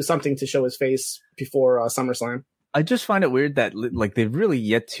definitely got to do something to show his face before SummerSlam. I just find it weird that they've really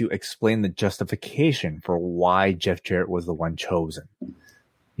yet to explain the justification for why Jeff Jarrett was the one chosen.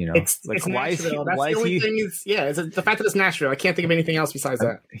 You know, It's why is Nashville. he? That's Why the is only he? thing. It's the fact that it's Nashville. I can't think of anything else besides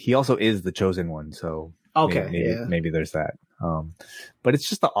that. He also is the chosen one, so Okay, maybe there's that. But it's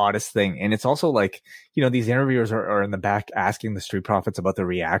just the oddest thing, and it's also like, you know, these interviewers are in the back asking the Street Profits about the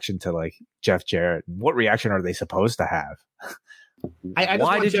reaction to like Jeff Jarrett. What reaction are they supposed to have?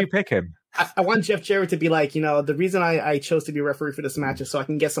 Why did you pick him? I want Jeff Jarrett to be like, you know, the reason I chose to be referee for this match is so I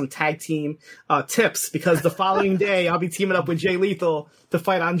can get some tag team tips, because the following day I'll be teaming up with Jay Lethal to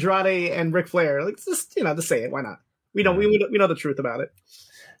fight Andrade and Ric Flair. Like, just, you know, just say it. Why not? We know the truth about it.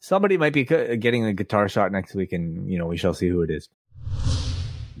 Somebody might be getting a guitar shot next week, and, you know, we shall see who it is.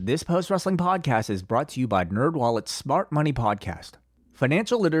 This post-wrestling podcast is brought to you by NerdWallet's Smart Money Podcast.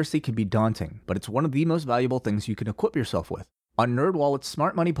 Financial literacy can be daunting, but it's one of the most valuable things you can equip yourself with. On NerdWallet's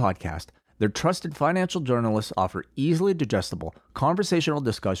Smart Money Podcast, their trusted financial journalists offer easily digestible, conversational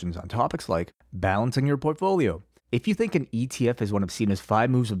discussions on topics like balancing your portfolio. If you think an ETF is one of Cena's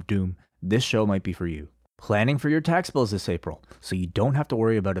 5 moves of doom, this show might be for you. Planning for your tax bills this April, so you don't have to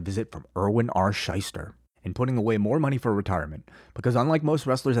worry about a visit from Erwin R. Shyster. And putting away more money for retirement, because unlike most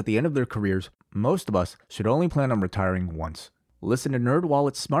wrestlers at the end of their careers, most of us should only plan on retiring once. Listen to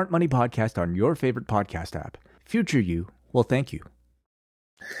NerdWallet's Smart Money Podcast on your favorite podcast app. Future you will thank you.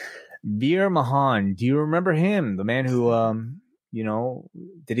 Veer Mahan, do you remember him? The man who, you know,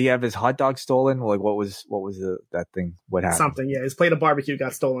 did he have his hot dog stolen? Like, what was that thing? What happened? Something, yeah. His plate of barbecue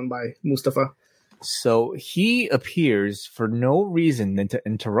got stolen by Mustafa. So he appears for no reason than to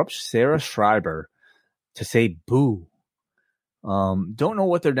interrupt Sarah Schreiber to say boo. Don't know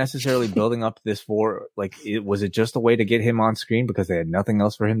what they're necessarily building up this for. Like, was it just a way to get him on screen because they had nothing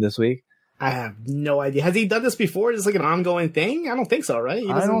else for him this week? I have no idea. Has he done this before? Is this like an ongoing thing? I don't think so, right?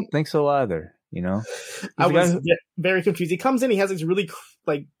 I don't think so either. You know, I was very confused. He comes in, he has this really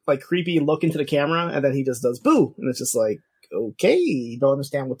like creepy look into the camera, and then he just does boo, and it's just like, okay, don't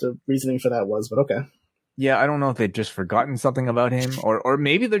understand what the reasoning for that was, but okay. Yeah, I don't know if they've just forgotten something about him, or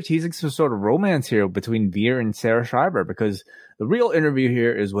maybe they're teasing some sort of romance here between Veer and Sarah Schreiber, because the real interview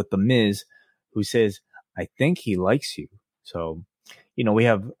here is with The Miz, who says, I think he likes you. So, you know,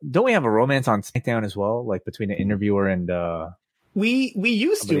 don't we have a romance on SmackDown as well, like between an interviewer and we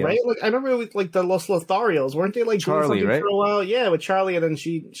used to, right? Like, I remember with like the Los Lotharios, weren't they like Charlie, doing something right? for a while? Yeah, with Charlie, and then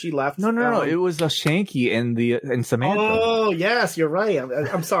she left. No. It was Shanky and Samantha. Oh yes, you're right.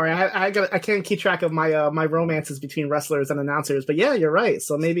 I'm sorry. I can't keep track of my my romances between wrestlers and announcers. But yeah, you're right.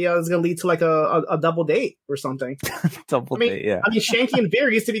 So maybe I was gonna lead to like a double date or something. Date, yeah. I mean, Shanky and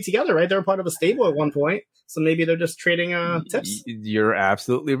Veer used to be together, right? They were part of a stable at one point. So maybe they're just trading tips. You're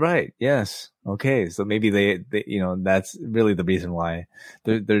absolutely right. Yes. Okay. So maybe they you know, that's really the reason why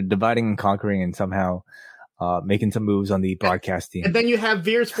they're dividing and conquering and somehow making some moves on the broadcast team. And then you have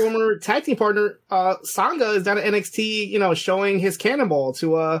Veer's former tag team partner, Sangha, is down at NXT, you know, showing his cannonball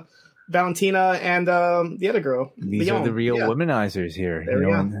to Valentina and the other girl. These are the real womanizers here, you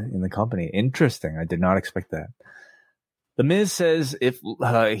know, in the company. Interesting. I did not expect that. The Miz says if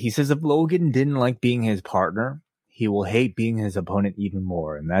Logan didn't like being his partner, he will hate being his opponent even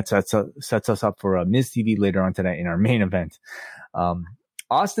more, and that sets us up for Miz TV later on tonight in our main event.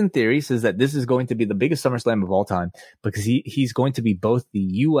 Austin Theory says that this is going to be the biggest SummerSlam of all time because he's going to be both the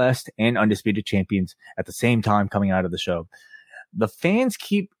U.S. and Undisputed Champions at the same time coming out of the show. The fans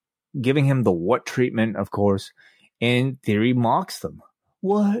keep giving him the what treatment, of course, and Theory mocks them.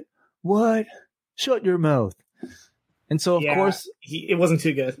 What? Shut your mouth. And so, of course, it wasn't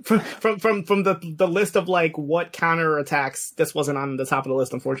too good. From the list of like what counter attacks, this wasn't on the top of the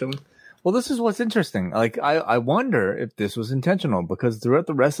list, unfortunately. Well, this is what's interesting. Like, I wonder if this was intentional, because throughout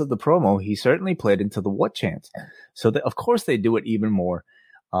the rest of the promo, he certainly played into the what chant. So, of course, they do it even more.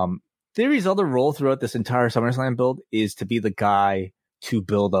 Theory's other role throughout this entire SummerSlam build is to be the guy to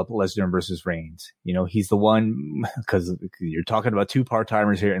build up Lesnar versus Reigns. You know, he's the one, because you're talking about two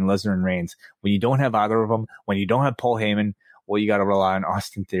part-timers here in Lesnar and Reigns. When you don't have either of them, when you don't have Paul Heyman, well, you got to rely on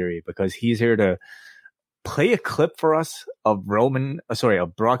Austin Theory, because he's here to play a clip for us of Brock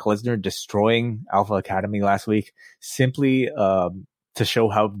Lesnar destroying Alpha Academy last week, simply to show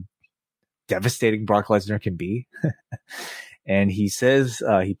how devastating Brock Lesnar can be. And he says,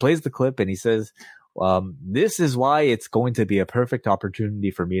 he plays the clip and he says, this is why it's going to be a perfect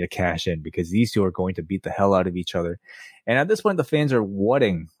opportunity for me to cash in, because these two are going to beat the hell out of each other. And at this point, the fans are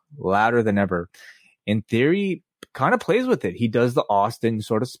whatting louder than ever. In Theory, kind of plays with it. He does the Austin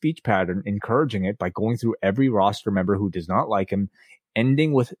sort of speech pattern, encouraging it by going through every roster member who does not like him,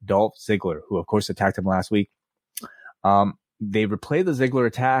 ending with Dolph Ziggler, who of course attacked him last week. They replay the Ziggler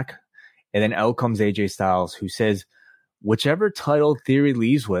attack, and then out comes AJ Styles, who says, whichever title Theory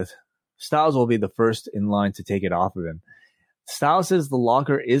leaves with, Styles will be the first in line to take it off of him. Styles says the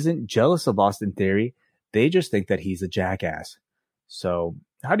Locker isn't jealous of Austin Theory. They just think that he's a jackass. So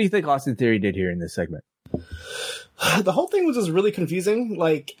how do you think Austin Theory did here in this segment? The whole thing was just really confusing.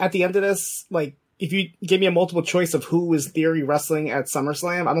 Like, at the end of this, like, if you gave me a multiple choice of who was Theory wrestling at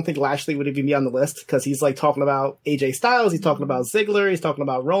SummerSlam, I don't think Lashley would even be on the list, because he's like talking about AJ Styles, he's talking about Ziggler, he's talking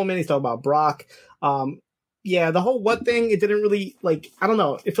about Roman, he's talking about Brock. Yeah, the whole what thing, it didn't really, like, I don't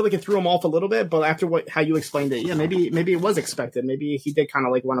know. It felt like it threw him off a little bit, but after how you explained it, yeah, maybe it was expected. Maybe he did kind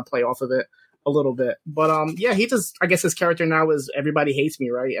of like want to play off of it a little bit. But yeah, he just, I guess his character now is everybody hates me,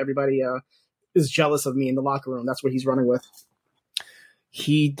 right? Everybody is jealous of me in the locker room. That's what he's running with.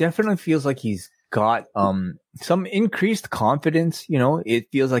 He definitely feels like he's got some increased confidence. You know, it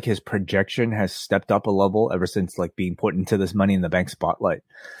feels like his projection has stepped up a level ever since like being put into this Money in the Bank spotlight.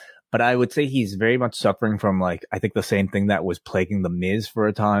 But I would say he's very much suffering from, like, I think the same thing that was plaguing The Miz for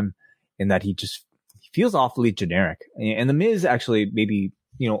a time, in that he feels awfully generic. And The Miz actually maybe,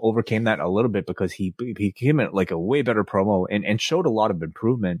 you know, overcame that a little bit, because he came in like a way better promo and showed a lot of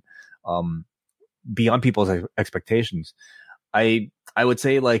improvement beyond people's expectations. I would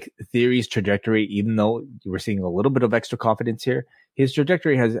say, like, Theory's trajectory, even though we're seeing a little bit of extra confidence here, his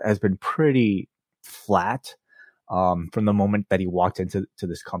trajectory has been pretty flat. From the moment that he walked into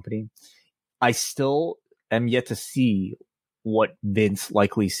this company. I still am yet to see what Vince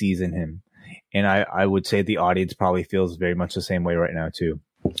likely sees in him. And I would say the audience probably feels very much the same way right now too.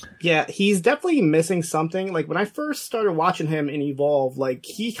 Yeah, he's definitely missing something. Like, when I first started watching him in Evolve, like,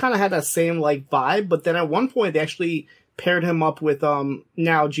 he kind of had that same like vibe, but then at one point they actually paired him up with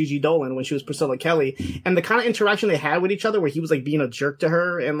now Gigi Dolan when she was Priscilla Kelly, and the kind of interaction they had with each other where he was like being a jerk to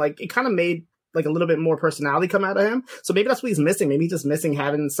her, and like it kind of made like a little bit more personality come out of him. So maybe that's what he's missing. Maybe he's just missing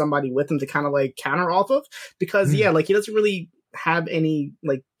having somebody with him to kind of like counter off of, because yeah, like he doesn't really have any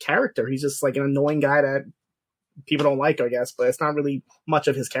like character. He's just like an annoying guy that people don't like, I guess, but it's not really much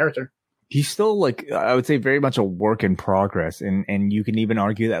of his character. He's still, like, I would say, very much a work in progress. And you can even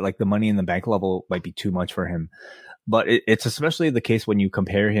argue that like the Money in the Bank level might be too much for him. But it's especially the case when you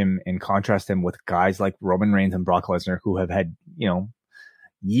compare him and contrast him with guys like Roman Reigns and Brock Lesnar, who have had, you know,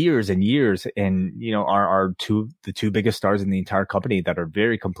 years and years, and you know are the two biggest stars in the entire company that are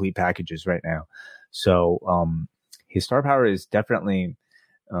very complete packages right now. So his star power is definitely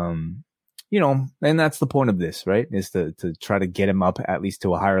you know, and that's the point of this, right? Is to try to get him up at least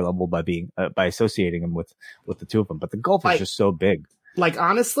to a higher level by being by associating him with the two of them. But the gulf is just so big. Like,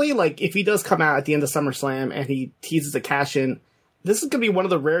 honestly, like if he does come out at the end of SummerSlam and he teases a cash in, this is gonna be one of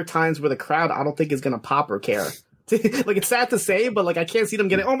the rare times where the crowd, I don't think, is gonna pop or care. Like, it's sad to say, but like I can't see them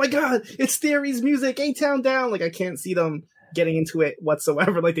getting, oh my god, it's Theory's music, A-Town down. Like, I can't see them getting into it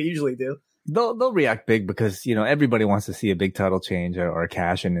whatsoever like they usually do. They'll react big because, you know, everybody wants to see a big title change or a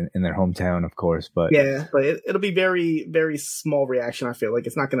cash in their hometown, of course. But yeah, but it'll be very, very small reaction. I feel like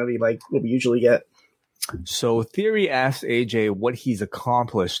it's not going to be like what we usually get. So Theory asks AJ what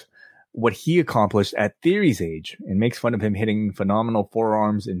he accomplished at Theory's age, and makes fun of him hitting phenomenal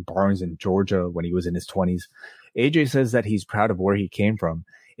forearms in bars in Georgia when he was in his 20s. AJ says that he's proud of where he came from.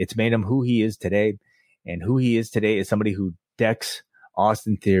 It's made him who he is today. And who he is today is somebody who decks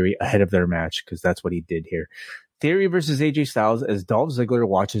Austin Theory ahead of their match, because that's what he did here. Theory versus AJ Styles as Dolph Ziggler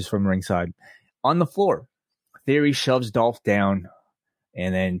watches from ringside. On the floor, Theory shoves Dolph down,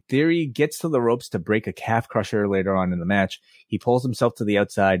 and then Theory gets to the ropes to break a calf crusher later on in the match. He pulls himself to the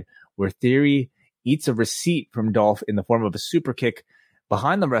outside, where Theory eats a receipt from Dolph in the form of a super kick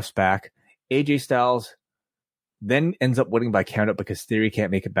behind the ref's back. AJ Styles then ends up winning by countout because Theory can't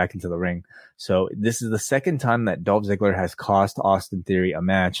make it back into the ring. So this is the second time that Dolph Ziggler has cost Austin Theory a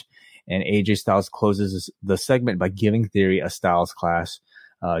match, and AJ Styles closes the segment by giving Theory a Styles class,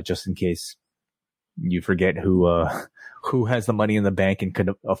 just in case you forget who has the Money in the Bank and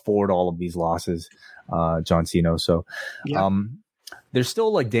could afford all of these losses, John Cena. So yeah. They're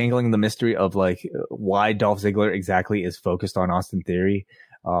still like dangling the mystery of like why Dolph Ziggler exactly is focused on Austin Theory.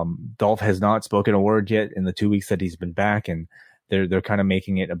 Dolph has not spoken a word yet in the 2 weeks that he's been back, and they're kind of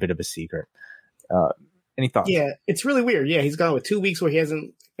making it a bit of a secret. Any thoughts? Yeah, it's really weird. Yeah, he's gone with 2 weeks where he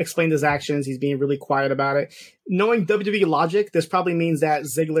hasn't explained his actions. He's being really quiet about it. Knowing WWE logic, this probably means that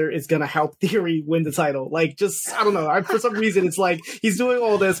Ziggler is going to help Theory win the title. Like, just, I don't know. For some reason, it's like he's doing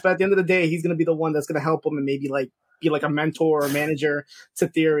all this, but at the end of the day, he's going to be the one that's going to help him and maybe like be like a mentor or manager to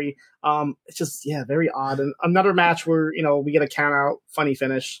Theory. It's just, yeah, very odd. And another match where, you know, we get a count out, funny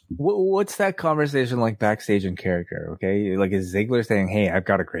finish. What's that conversation like backstage in character? Okay. Like, is Ziggler saying, hey, I've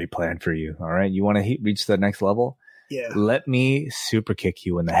got a great plan for you. All right. You want to reach the next level? Yeah. Let me super kick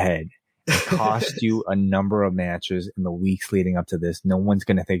you in the head. It cost you a number of matches in the weeks leading up to this. No one's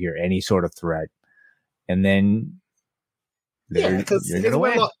going to think you're any sort of threat. And then Yeah, because his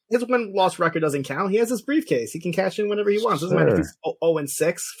win-loss record doesn't count. He has his briefcase. He can cash in whenever he wants. Doesn't matter if he's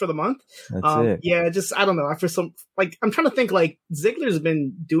 0-6 for the month. That's it. Yeah, just I don't know. After some, like, I'm trying to think. Like, Ziggler's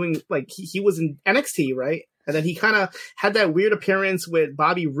been doing, like, he was in NXT, right? And then he kind of had that weird appearance with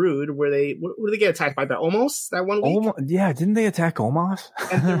Bobby Roode, where did they get attacked by? That Omos that one week. Yeah, didn't they attack Omos?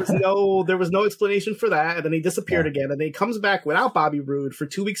 And there was no explanation for that. And then he disappeared again. And then he comes back without Bobby Roode for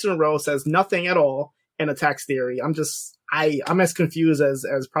 2 weeks in a row, says nothing at all, and attacks Theory. I'm as confused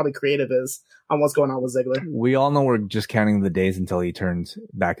as probably creative is on what's going on with Ziggler. We all know we're just counting the days until he turns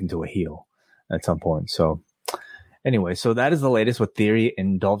back into a heel at some point. So anyway, so that is the latest with Theory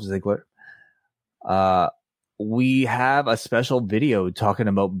and Dolph Ziggler. We have a special video talking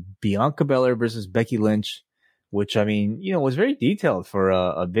about Bianca Belair versus Becky Lynch, which, I mean, was very detailed for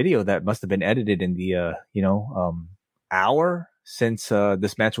a video that must have been edited in the, hour since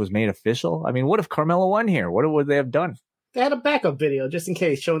this match was made official. I mean, what if Carmella won here? What would they have done? They had a backup video just in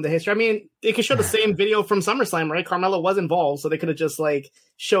case, showing the history. I mean, they could show the same video from SummerSlam, right? Carmella was involved, so they could have just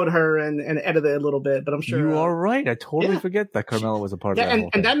showed her and edited it a little bit. But I'm sure you are right. I totally forget that Carmella was a part of that.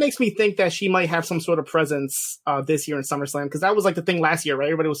 And that makes me think that she might have some sort of presence this year in SummerSlam, because that was the thing last year, right?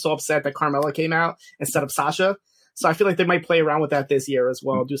 Everybody was so upset that Carmella came out instead of Sasha. So I feel like they might play around with that this year as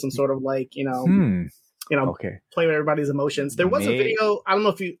well. Do some sort of play with everybody's emotions. There was a video. I don't know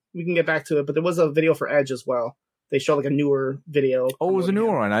if we can get back to it, but there was a video for Edge as well. They show a newer video. Oh, it was a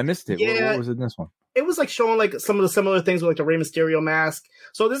newer one. I missed it. Yeah, what was in this one? It was showing some of the similar things with the Rey Mysterio mask.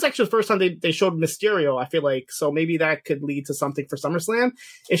 So this is actually the first time they showed Mysterio, I feel like. So maybe that could lead to something for SummerSlam.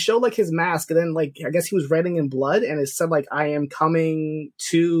 It showed his mask, and then I guess he was writing in blood, and it said I am coming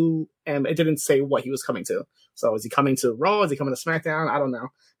to, and it didn't say what he was coming to. So is he coming to Raw? Is he coming to SmackDown? I don't know.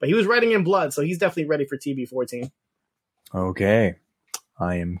 But he was writing in blood, so he's definitely ready for TB14. Okay.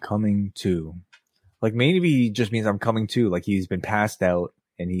 I am coming to. Maybe he just means I'm coming to, he's been passed out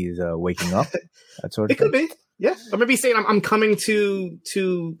and he's waking up. That sort of thing. It could be, yeah. Or maybe saying I'm coming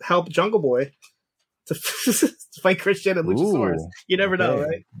to help Jungle Boy to fight Christian and Luchasaurus. You never know,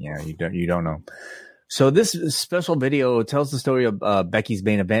 right? Yeah, you don't know. So this special video tells the story of Becky's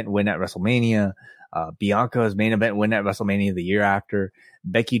main event win at WrestleMania, Bianca's main event win at WrestleMania the year after,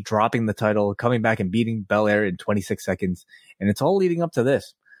 Becky dropping the title, coming back and beating Belair in 26 seconds, and it's all leading up to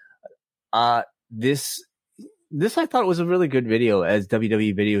this. This I thought was a really good video, as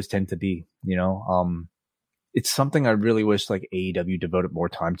WWE videos tend to be. It's something I really wish AEW devoted more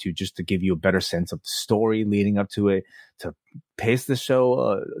time to, just to give you a better sense of the story leading up to it, to pace the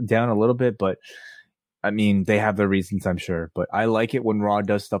show down a little bit. But I mean, they have their reasons, I'm sure. But I like it when Raw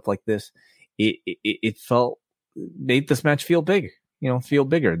does stuff like this. It made this match feel big, feel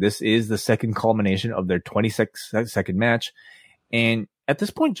bigger. This is the second culmination of their 26-second match, and at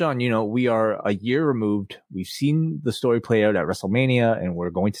this point, John, we are a year removed. We've seen the story play out at WrestleMania, and we're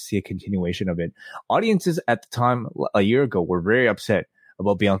going to see a continuation of it. Audiences at the time, a year ago, were very upset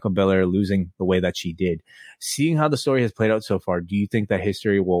about Bianca Belair losing the way that she did. Seeing how the story has played out so far, do you think that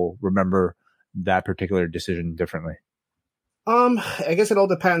history will remember that particular decision differently? I guess it all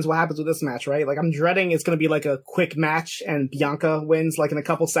depends what happens with this match, right? I'm dreading it's going to be a quick match and Bianca wins in a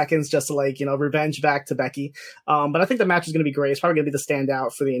couple seconds just to revenge back to Becky. But I think the match is going to be great. It's probably going to be the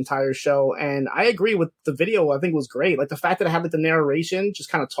standout for the entire show. And I agree with the video. I think it was great. The fact that it had the narration just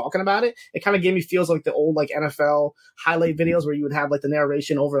kind of talking about it, it kind of gave me feels like the old NFL highlight videos where you would have the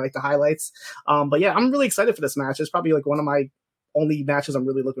narration over the highlights. But yeah, I'm really excited for this match. It's probably one of my only matches I'm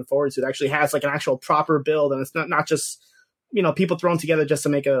really looking forward to. It actually has an actual proper build, and it's not just people thrown together just to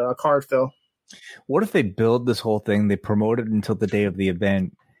make a card fill. What if they build this whole thing, they promote it until the day of the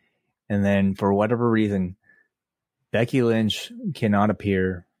event, and then for whatever reason, Becky Lynch cannot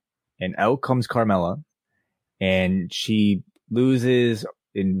appear, and out comes Carmella, and she loses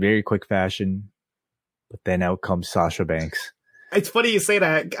in very quick fashion, but then out comes Sasha Banks. It's funny you say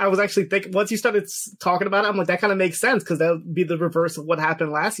that. I was actually thinking, once you started talking about it, I'm that kind of makes sense, because that would be the reverse of what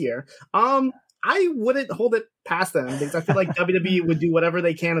happened last year. I wouldn't hold it past them, because I feel like WWE would do whatever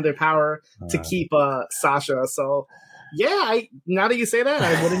they can in their power to keep Sasha. So, yeah, now that you say that,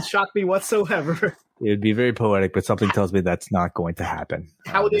 it wouldn't shock me whatsoever. It would be very poetic, but something tells me that's not going to happen.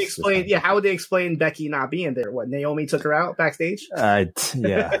 How would they explain? Yeah, how would they explain Becky not being there? What, Naomi took her out backstage?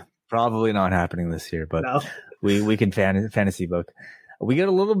 Yeah, probably not happening this year. But no. we can fantasy book. We got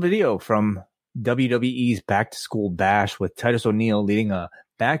a little video from WWE's Back to School Bash with Titus O'Neil leading a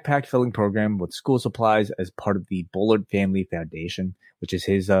backpack filling program with school supplies as part of the Bullard Family Foundation, which is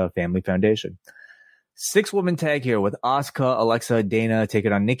his family foundation. 6-woman tag here with Asuka, Alexa, Dana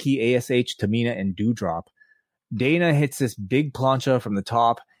taking on Nikki, ASH, Tamina, and Doudrop. Dana hits this big plancha from the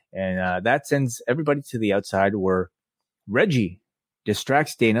top, and that sends everybody to the outside, where Reggie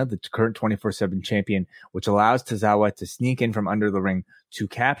distracts Dana, the current 24/7 champion, which allows Tozawa to sneak in from under the ring to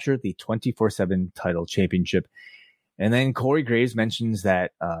capture the 24/7 title championship. And then Corey Graves mentions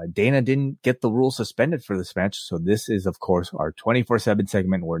that Dana didn't get the rule suspended for this match. So this is, of course, our 24/7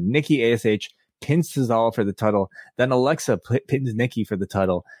 segment where Nikki ASH pins Tozawa for the title. Then Alexa pins Nikki for the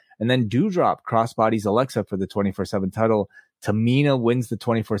title. And then Doudrop crossbodies Alexa for the 24/7 title. Tamina wins the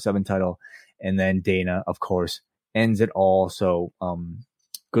 24/7 title. And then Dana, of course, ends it all. So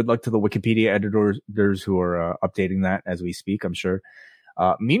good luck to the Wikipedia editors who are updating that as we speak, I'm sure.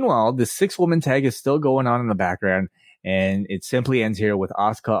 Meanwhile, the 6-woman tag is still going on in the background. And it simply ends here with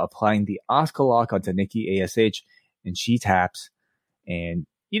Asuka applying the Asuka lock onto Nikki ASH, and she taps. And,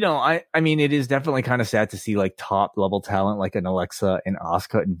 I mean, it is definitely kind of sad to see like top level talent like an Alexa and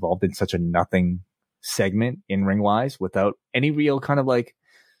Asuka involved in such a nothing segment in ring wise without any real kind of like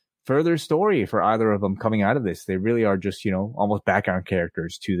further story for either of them coming out of this. They really are just, almost background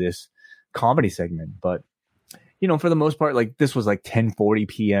characters to this comedy segment. But, for the most part, like this was like 10:40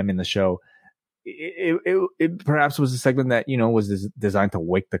 p.m. in the show. It perhaps was a segment that, was designed to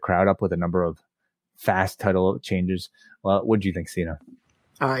wake the crowd up with a number of fast title changes. Well, what do you think, Cena?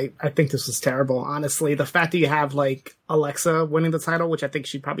 I think this was terrible, honestly. The fact that you have like Alexa winning the title, which I think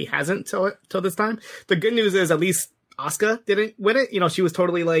she probably hasn't till this time. The good news is at least Asuka didn't win it. She was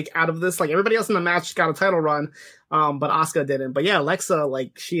totally like out of this. Like everybody else in the match got a title run, but Asuka didn't. But yeah, Alexa,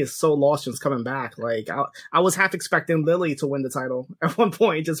 like she is so lost since coming back. Like I was half expecting Lily to win the title at one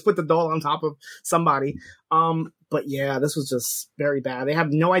point, just put the doll on top of somebody. But yeah, this was just very bad. They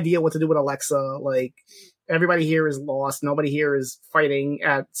have no idea what to do with Alexa. Like everybody here is lost. Nobody here is fighting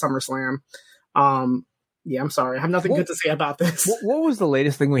at SummerSlam. Yeah, I'm sorry. I have nothing good to say about this. What was the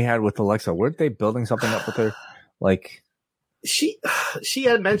latest thing we had with Alexa? Weren't they building something up with her? Like she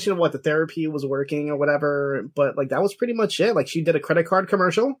had mentioned what the therapy was working or whatever, but like that was pretty much it. Like she did a credit card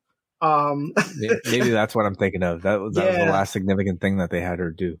commercial. Maybe that's what I'm thinking of. That was the last significant thing that they had her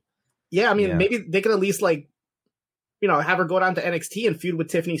do. Yeah, I mean, maybe they could at least like, have her go down to NXT and feud with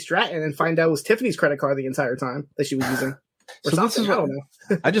Tiffany Stratton and find out it was Tiffany's credit card the entire time that she was using. Or so something. I don't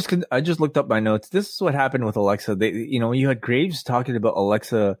know. I just looked up my notes. This is what happened with Alexa. You had Graves talking about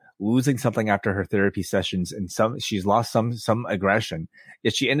Alexa losing something after her therapy sessions, and she's lost some aggression.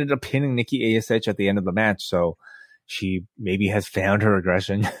 Yet she ended up pinning Nikki ASH at the end of the match. So she maybe has found her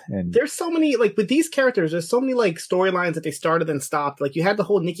aggression. And there's so many like with these characters. There's so many like storylines that they started and stopped. Like you had the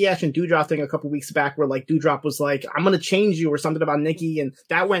whole Nikki Ash and Doudrop thing a couple weeks back, where like Doudrop was like, "I'm gonna change you" or something about Nikki, and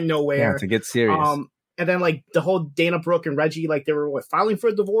that went nowhere. Yeah, to get serious. And then, like, the whole Dana Brooke and Reggie, like, they were, filing for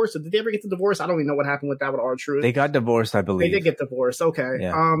a divorce? Or did they ever get the divorce? I don't even know what happened with that with R-Truth. They got divorced, I believe. They did get divorced. Okay.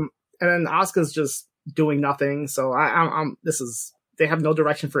 Yeah. And then Asuka's just doing nothing. So, they have no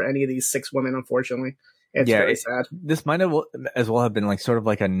direction for any of these 6 women, unfortunately. It's very sad. This might have as well have been, like, sort of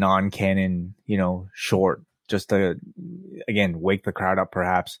like a non-canon, short, just to, again, wake the crowd up,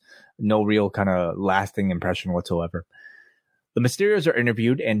 perhaps. No real kind of lasting impression whatsoever. The Mysterios are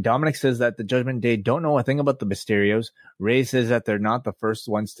interviewed, and Dominic says that the Judgment Day don't know a thing about the Mysterios. Ray says that they're not the first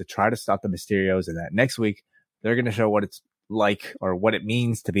ones to try to stop the Mysterios, and that next week they're going to show what it's like or what it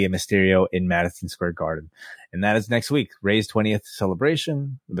means to be a Mysterio in Madison Square Garden. And that is next week. Ray's 20th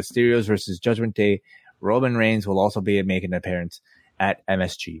celebration, the Mysterios versus Judgment Day. Roman Reigns will also be making an appearance at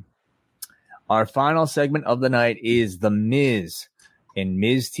MSG. Our final segment of the night is The Miz in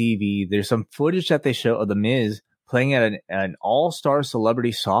Miz TV. There's some footage that they show of The Miz playing at an all-star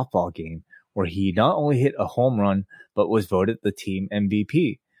celebrity softball game where he not only hit a home run, but was voted the team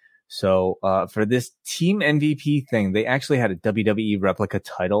MVP. So for this team MVP thing, they actually had a WWE replica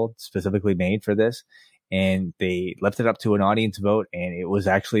title specifically made for this, and they left it up to an audience vote, and it was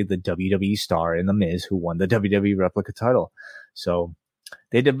actually the WWE star in The Miz who won the WWE replica title. So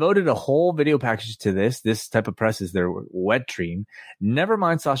they devoted a whole video package to this. This type of press is their wet dream. Never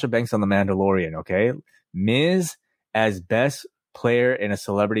mind Sasha Banks on The Mandalorian, okay? Miz as best player in a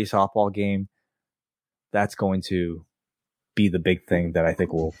celebrity softball game, that's going to be the big thing that I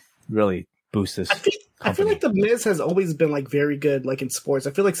think will really boost this. I feel like The Miz has always been like very good like in sports.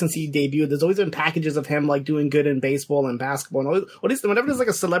 I feel like since he debuted, there's always been packages of him like doing good in baseball and basketball. And whenever there's like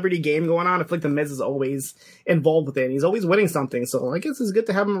a celebrity game going on, I feel like The Miz is always involved with it. And he's always winning something. So I guess it's good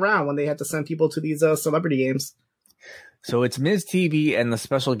to have him around when they have to send people to these celebrity games. So it's Miz TV, and the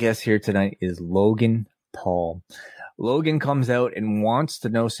special guest here tonight is Logan Paul. Logan comes out and wants to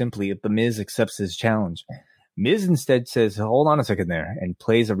know simply if The Miz accepts his challenge. Miz instead says, hold on a second there, and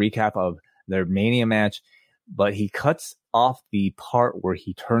plays a recap of their Mania match, but he cuts off the part where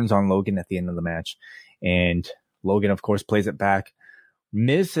he turns on Logan at the end of the match, and Logan, of course, plays it back.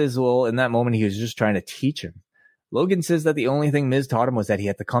 Miz says, well, in that moment, he was just trying to teach him. Logan says that the only thing Miz taught him was that he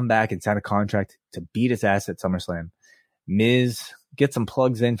had to come back and sign a contract to beat his ass at SummerSlam. Miz gets some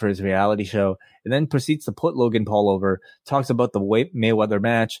plugs in for his reality show and then proceeds to put Logan Paul over, talks about the Mayweather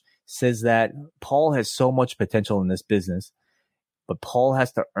match, says that Paul has so much potential in this business, but Paul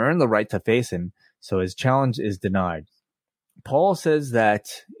has to earn the right to face him, so his challenge is denied. Paul says that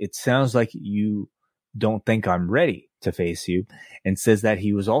it sounds like you don't think I'm ready to face you, and says that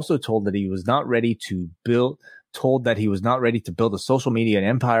he was also told that he was not ready to build a social media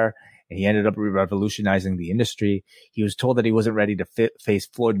empire, and he ended up revolutionizing the industry. He was told that he wasn't ready to face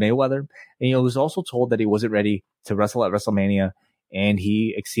Floyd Mayweather, and he was also told that he wasn't ready to wrestle at WrestleMania, and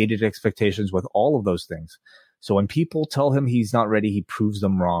he exceeded expectations with all of those things. So when people tell him he's not ready, he proves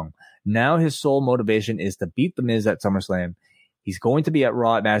them wrong. Now his sole motivation is to beat The Miz at SummerSlam. He's going to be at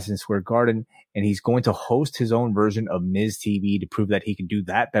Raw at Madison Square Garden, and he's going to host his own version of Miz TV to prove that he can do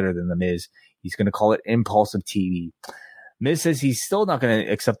that better than The Miz. He's going to call it Impulsive TV. Miz says he's still not going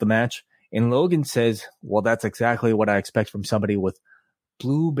to accept the match, and Logan says, well, that's exactly what I expect from somebody with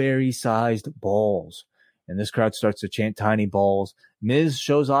blueberry-sized balls. And this crowd starts to chant tiny balls. Miz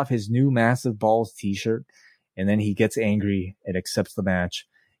shows off his new massive balls t-shirt, and then he gets angry and accepts the match.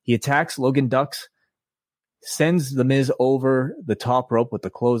 He attacks, Logan ducks, sends The Miz over the top rope with the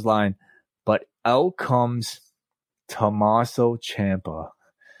clothesline, but out comes Tommaso Ciampa,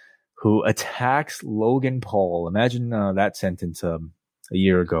 who attacks Logan Paul. Imagine that sentence a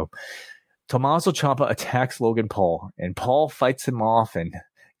year ago. Tommaso Ciampa attacks Logan Paul, and Paul fights him off and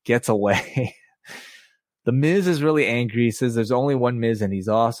gets away. The Miz is really angry. He says there's only one Miz and he's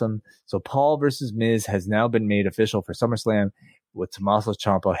awesome. So Paul versus Miz has now been made official for SummerSlam, with Tommaso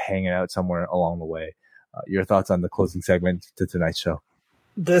Ciampa hanging out somewhere along the way. Your thoughts on the closing segment to tonight's show?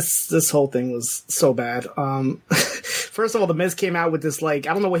 This whole thing was so bad. First of all, the Miz came out with this, like,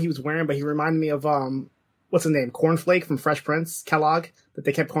 I don't know what he was wearing, but he reminded me of what's his name, Cornflake from Fresh Prince, Kellogg, that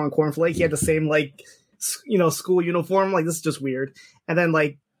they kept calling Cornflake. He had the same, like, school uniform. Like, this is just weird. And then,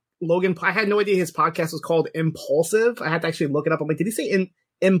 like, Logan, I had no idea his podcast was called Impulsive. I had to actually look it up. I'm like, did he say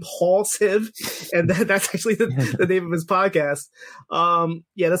Impulsive? And that's actually the name of his podcast.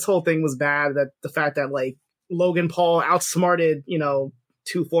 Yeah, this whole thing was bad. That the fact that, like, Logan Paul outsmarted,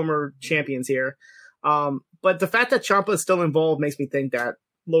 two former champions here. But the fact that Ciampa is still involved makes me think that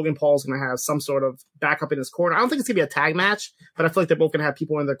Logan Paul's going to have some sort of backup in his corner. I don't think it's going to be a tag match, but I feel like they're both going to have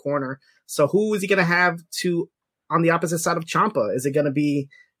people in their corner. So who is he going to have on the opposite side of Ciampa? Is it going to be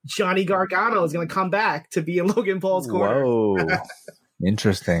Johnny Gargano is going to come back to be in Logan Paul's corner? Whoa.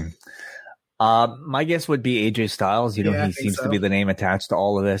 Interesting. My guess would be AJ Styles. He seems to be the name attached to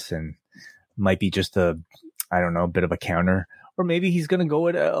all of this, and might be just a bit of a counter. Or maybe he's going to go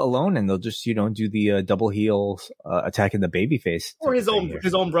it alone, and they'll just, do the double heel attacking the babyface. Or his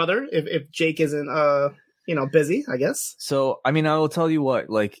own brother, if Jake isn't, busy, I guess. So, I mean, I will tell you what,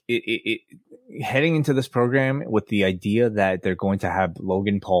 like, it heading into this program with the idea that they're going to have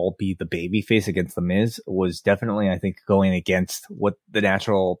Logan Paul be the babyface against The Miz was definitely, I think, going against what the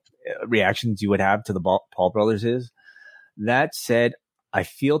natural reactions you would have to the Paul brothers is. That said, I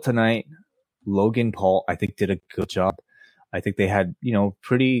feel tonight Logan Paul, I think, did a good job. I think they had,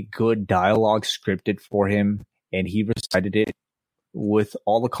 pretty good dialogue scripted for him, and he recited it with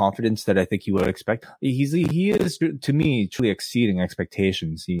all the confidence that I think you would expect. He is, to me, truly exceeding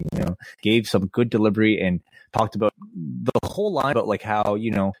expectations. He, gave some good delivery and talked about the whole line about, like, how,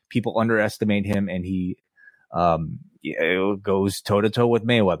 people underestimate him, and he goes toe to toe with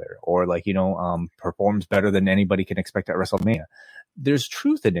Mayweather, or, like, performs better than anybody can expect at WrestleMania. There's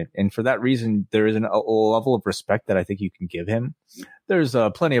truth in it, and for that reason, there is a level of respect that I think you can give him. There's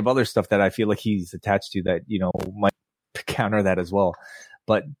plenty of other stuff that I feel like he's attached to that, might counter that as well.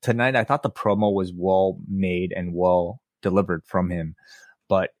 But tonight, I thought the promo was well made and well delivered from him.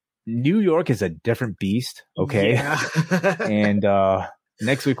 But New York is a different beast, okay? Yeah. And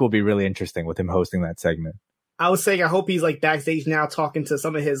next week will be really interesting with him hosting that segment. I was saying, I hope he's, like, backstage now talking to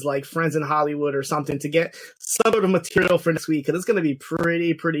some of his, like, friends in Hollywood or something to get some sort of material for next week, because it's going to be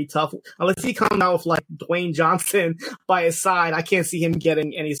pretty tough. Unless he comes out with, like, Dwayne Johnson by his side, I can't see him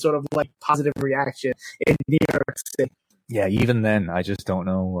getting any sort of, like, positive reaction in New York City. Yeah, even then, I just don't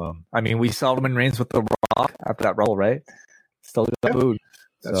know. I mean, we saw Roman Reigns with The Rock after that Rumble, right? Still got booed.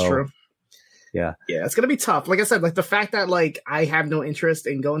 That's true. Yeah, it's gonna be tough. Like I said, like the fact that, like, I have no interest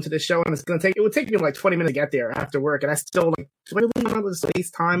in going to this show, and it would take me like 20 minutes to get there after work, and I still, like, do I really want to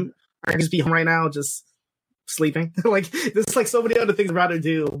waste time? I can just be home right now, just sleeping. Like, there's, like, so many other things I'd rather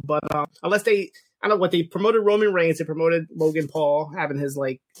do. But unless I don't know what they promoted Roman Reigns, they promoted Logan Paul having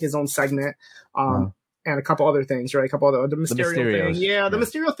his own segment. and a couple other things, right? A couple other the Mysterio Mysterios. thing. Yeah, the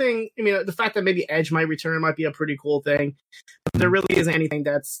Mysterio thing. I mean, the fact that maybe Edge might return might be a pretty cool thing. But there really isn't anything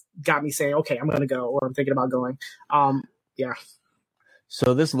that's got me saying, okay, I'm going to go, or I'm thinking about going. Yeah.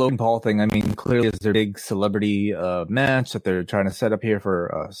 So this Logan Paul thing, I mean, clearly is their big celebrity match that they're trying to set up here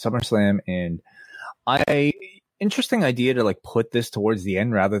for SummerSlam, and interesting idea to like put this towards the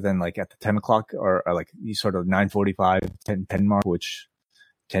end rather than like at the 10 o'clock or like you sort of 9:45, 10 mark, which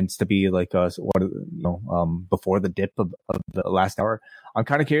tends to be like before the dip of the last hour. I'm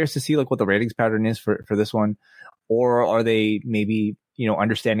kind of curious to see like what the ratings pattern is for this one, or are they maybe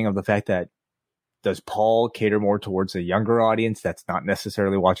understanding of the fact that does Paul cater more towards a younger audience that's not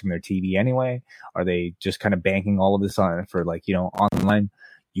necessarily watching their TV anyway? Are they just kind of banking all of this on for like online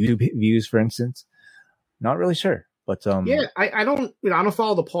YouTube views, for instance? Not really sure. But I don't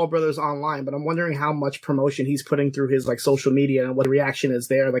follow the Paul brothers online, but I'm wondering how much promotion he's putting through his like social media and what the reaction is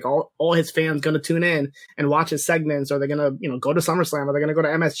there. Like all his fans going to tune in and watch his segments. Are they going to go to SummerSlam? Are they going to go to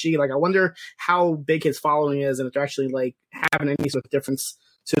MSG? Like I wonder how big his following is and if they're actually like having any sort of difference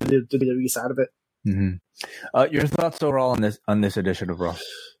to the WWE side of it. Mm-hmm. Your thoughts overall on this edition of Raw?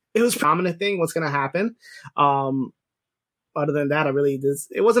 It was a prominent thing. What's going to happen? Other than that,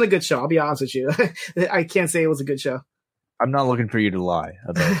 it wasn't a good show. I'll be honest with you. I can't say it was a good show. I'm not looking for you to lie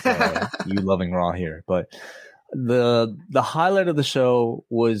about you loving Raw here, but the highlight of the show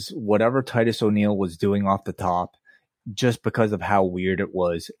was whatever Titus O'Neil was doing off the top, just because of how weird it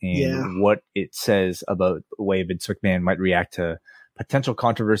was and what it says about the way Vince McMahon might react to potential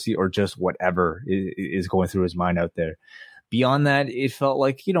controversy or just whatever is going through his mind out there. Beyond that, it felt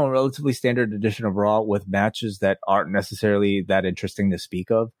like, a relatively standard edition of Raw with matches that aren't necessarily that interesting to speak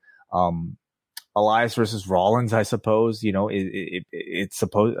of. Elias versus Rollins, I suppose, it's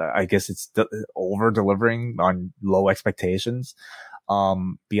supposed, I guess it's over delivering on low expectations.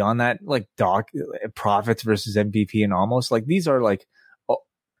 Beyond that, like Profits versus MVP and Almost, like these are like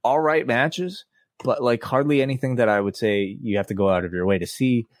all right matches, but like hardly anything that I would say you have to go out of your way to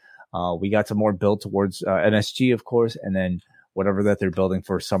see. We got some more build towards MSG, of course, and then whatever that they're building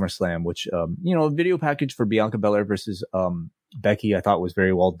for SummerSlam, which, a video package for Bianca Belair versus Becky, I thought was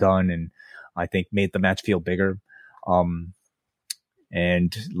very well done, and I think made the match feel bigger.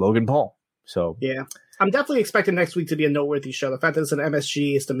 And Logan Paul. So yeah, I'm definitely expecting next week to be a noteworthy show. The fact that it's an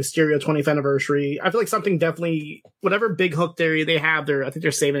MSG, it's the Mysterio 20th anniversary. I feel like something definitely, whatever big hook they have there, I think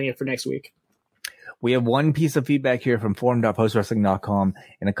they're saving it for next week. We have one piece of feedback here from forum.postwrestling.com,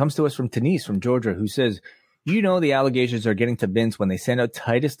 and it comes to us from Denise from Georgia, who says, the allegations are getting to Vince when they send out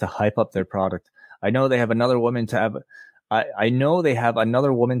Titus to hype up their product. I know they have another woman to have a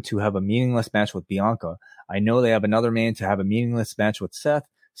meaningless match with Bianca. I know they have another man to have a meaningless match with Seth.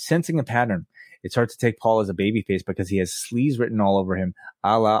 Sensing a pattern. It's hard to take Paul as a babyface because he has sleaze written all over him,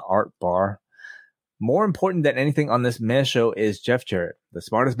 a la Art Barr. More important than anything on this meh show is Jeff Jarrett, the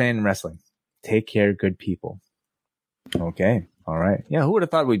smartest man in wrestling. Take care, good people. Okay. All right. Yeah. Who would have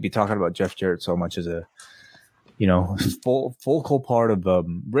thought we'd be talking about Jeff Jarrett so much as a, focal part of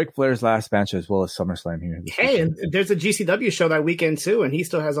Ric Flair's last match as well as SummerSlam here. Hey, and there's a GCW show that weekend too, and he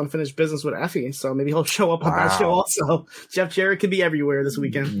still has unfinished business with Effie, so maybe he'll show up on that show also. Jeff Jarrett could be everywhere this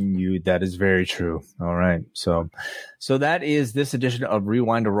weekend. That is very true. All right. So that is this edition of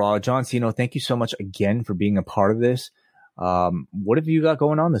Rewind to Raw. John Cena, thank you so much again for being a part of this. What have you got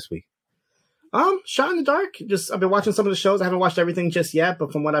going on this week? Shot in the dark. I've been watching some of the shows. I haven't watched everything just yet,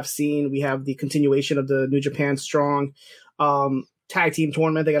 but from what I've seen, we have the continuation of the New Japan Strong tag team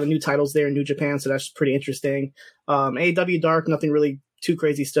tournament. They got new titles there in New Japan, so that's pretty interesting. AEW Dark, nothing really too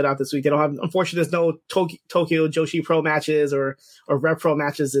crazy stood out this week. They don't have, unfortunately, there's no Tokyo Joshi Pro matches or Rev Pro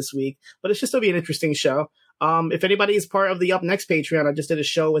matches this week, but it should still be an interesting show. If anybody is part of the Up Next Patreon, I just did a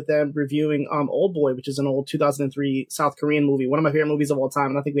show with them reviewing Old Boy, which is an old 2003 South Korean movie, one of my favorite movies of all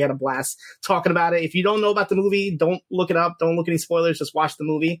time, and I think we had a blast talking about it. If you don't know about the movie, don't look it up, don't look any spoilers, just watch the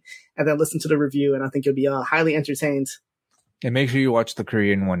movie and then listen to the review, and I think you'll be highly entertained. And make sure you watch the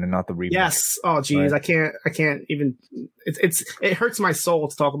Korean one and not the remake. Yes. Oh, geez, right? I can't even. It hurts my soul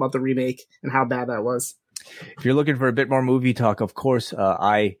to talk about the remake and how bad that was. If you're looking for a bit more movie talk, of course,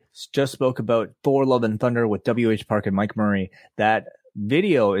 I just spoke about Thor: Love and Thunder with W.H. Park and Mike Murray. That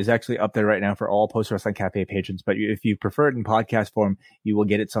video is actually up there right now for all Post Wrestling Cafe patrons. But if you prefer it in podcast form, you will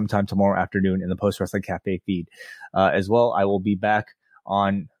get it sometime tomorrow afternoon in the Post Wrestling Cafe feed. As well, I will be back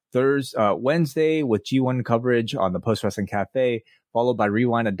on Wednesday with G1 coverage on the Post Wrestling Cafe, followed by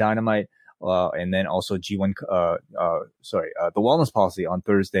Rewind of Dynamite. And then also G1, the Wellness Policy on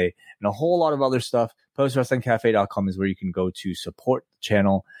Thursday, and a whole lot of other stuff. PostWrestlingCafe.com is where you can go to support the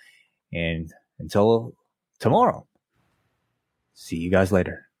channel. And until tomorrow, see you guys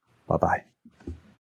later. Bye-bye.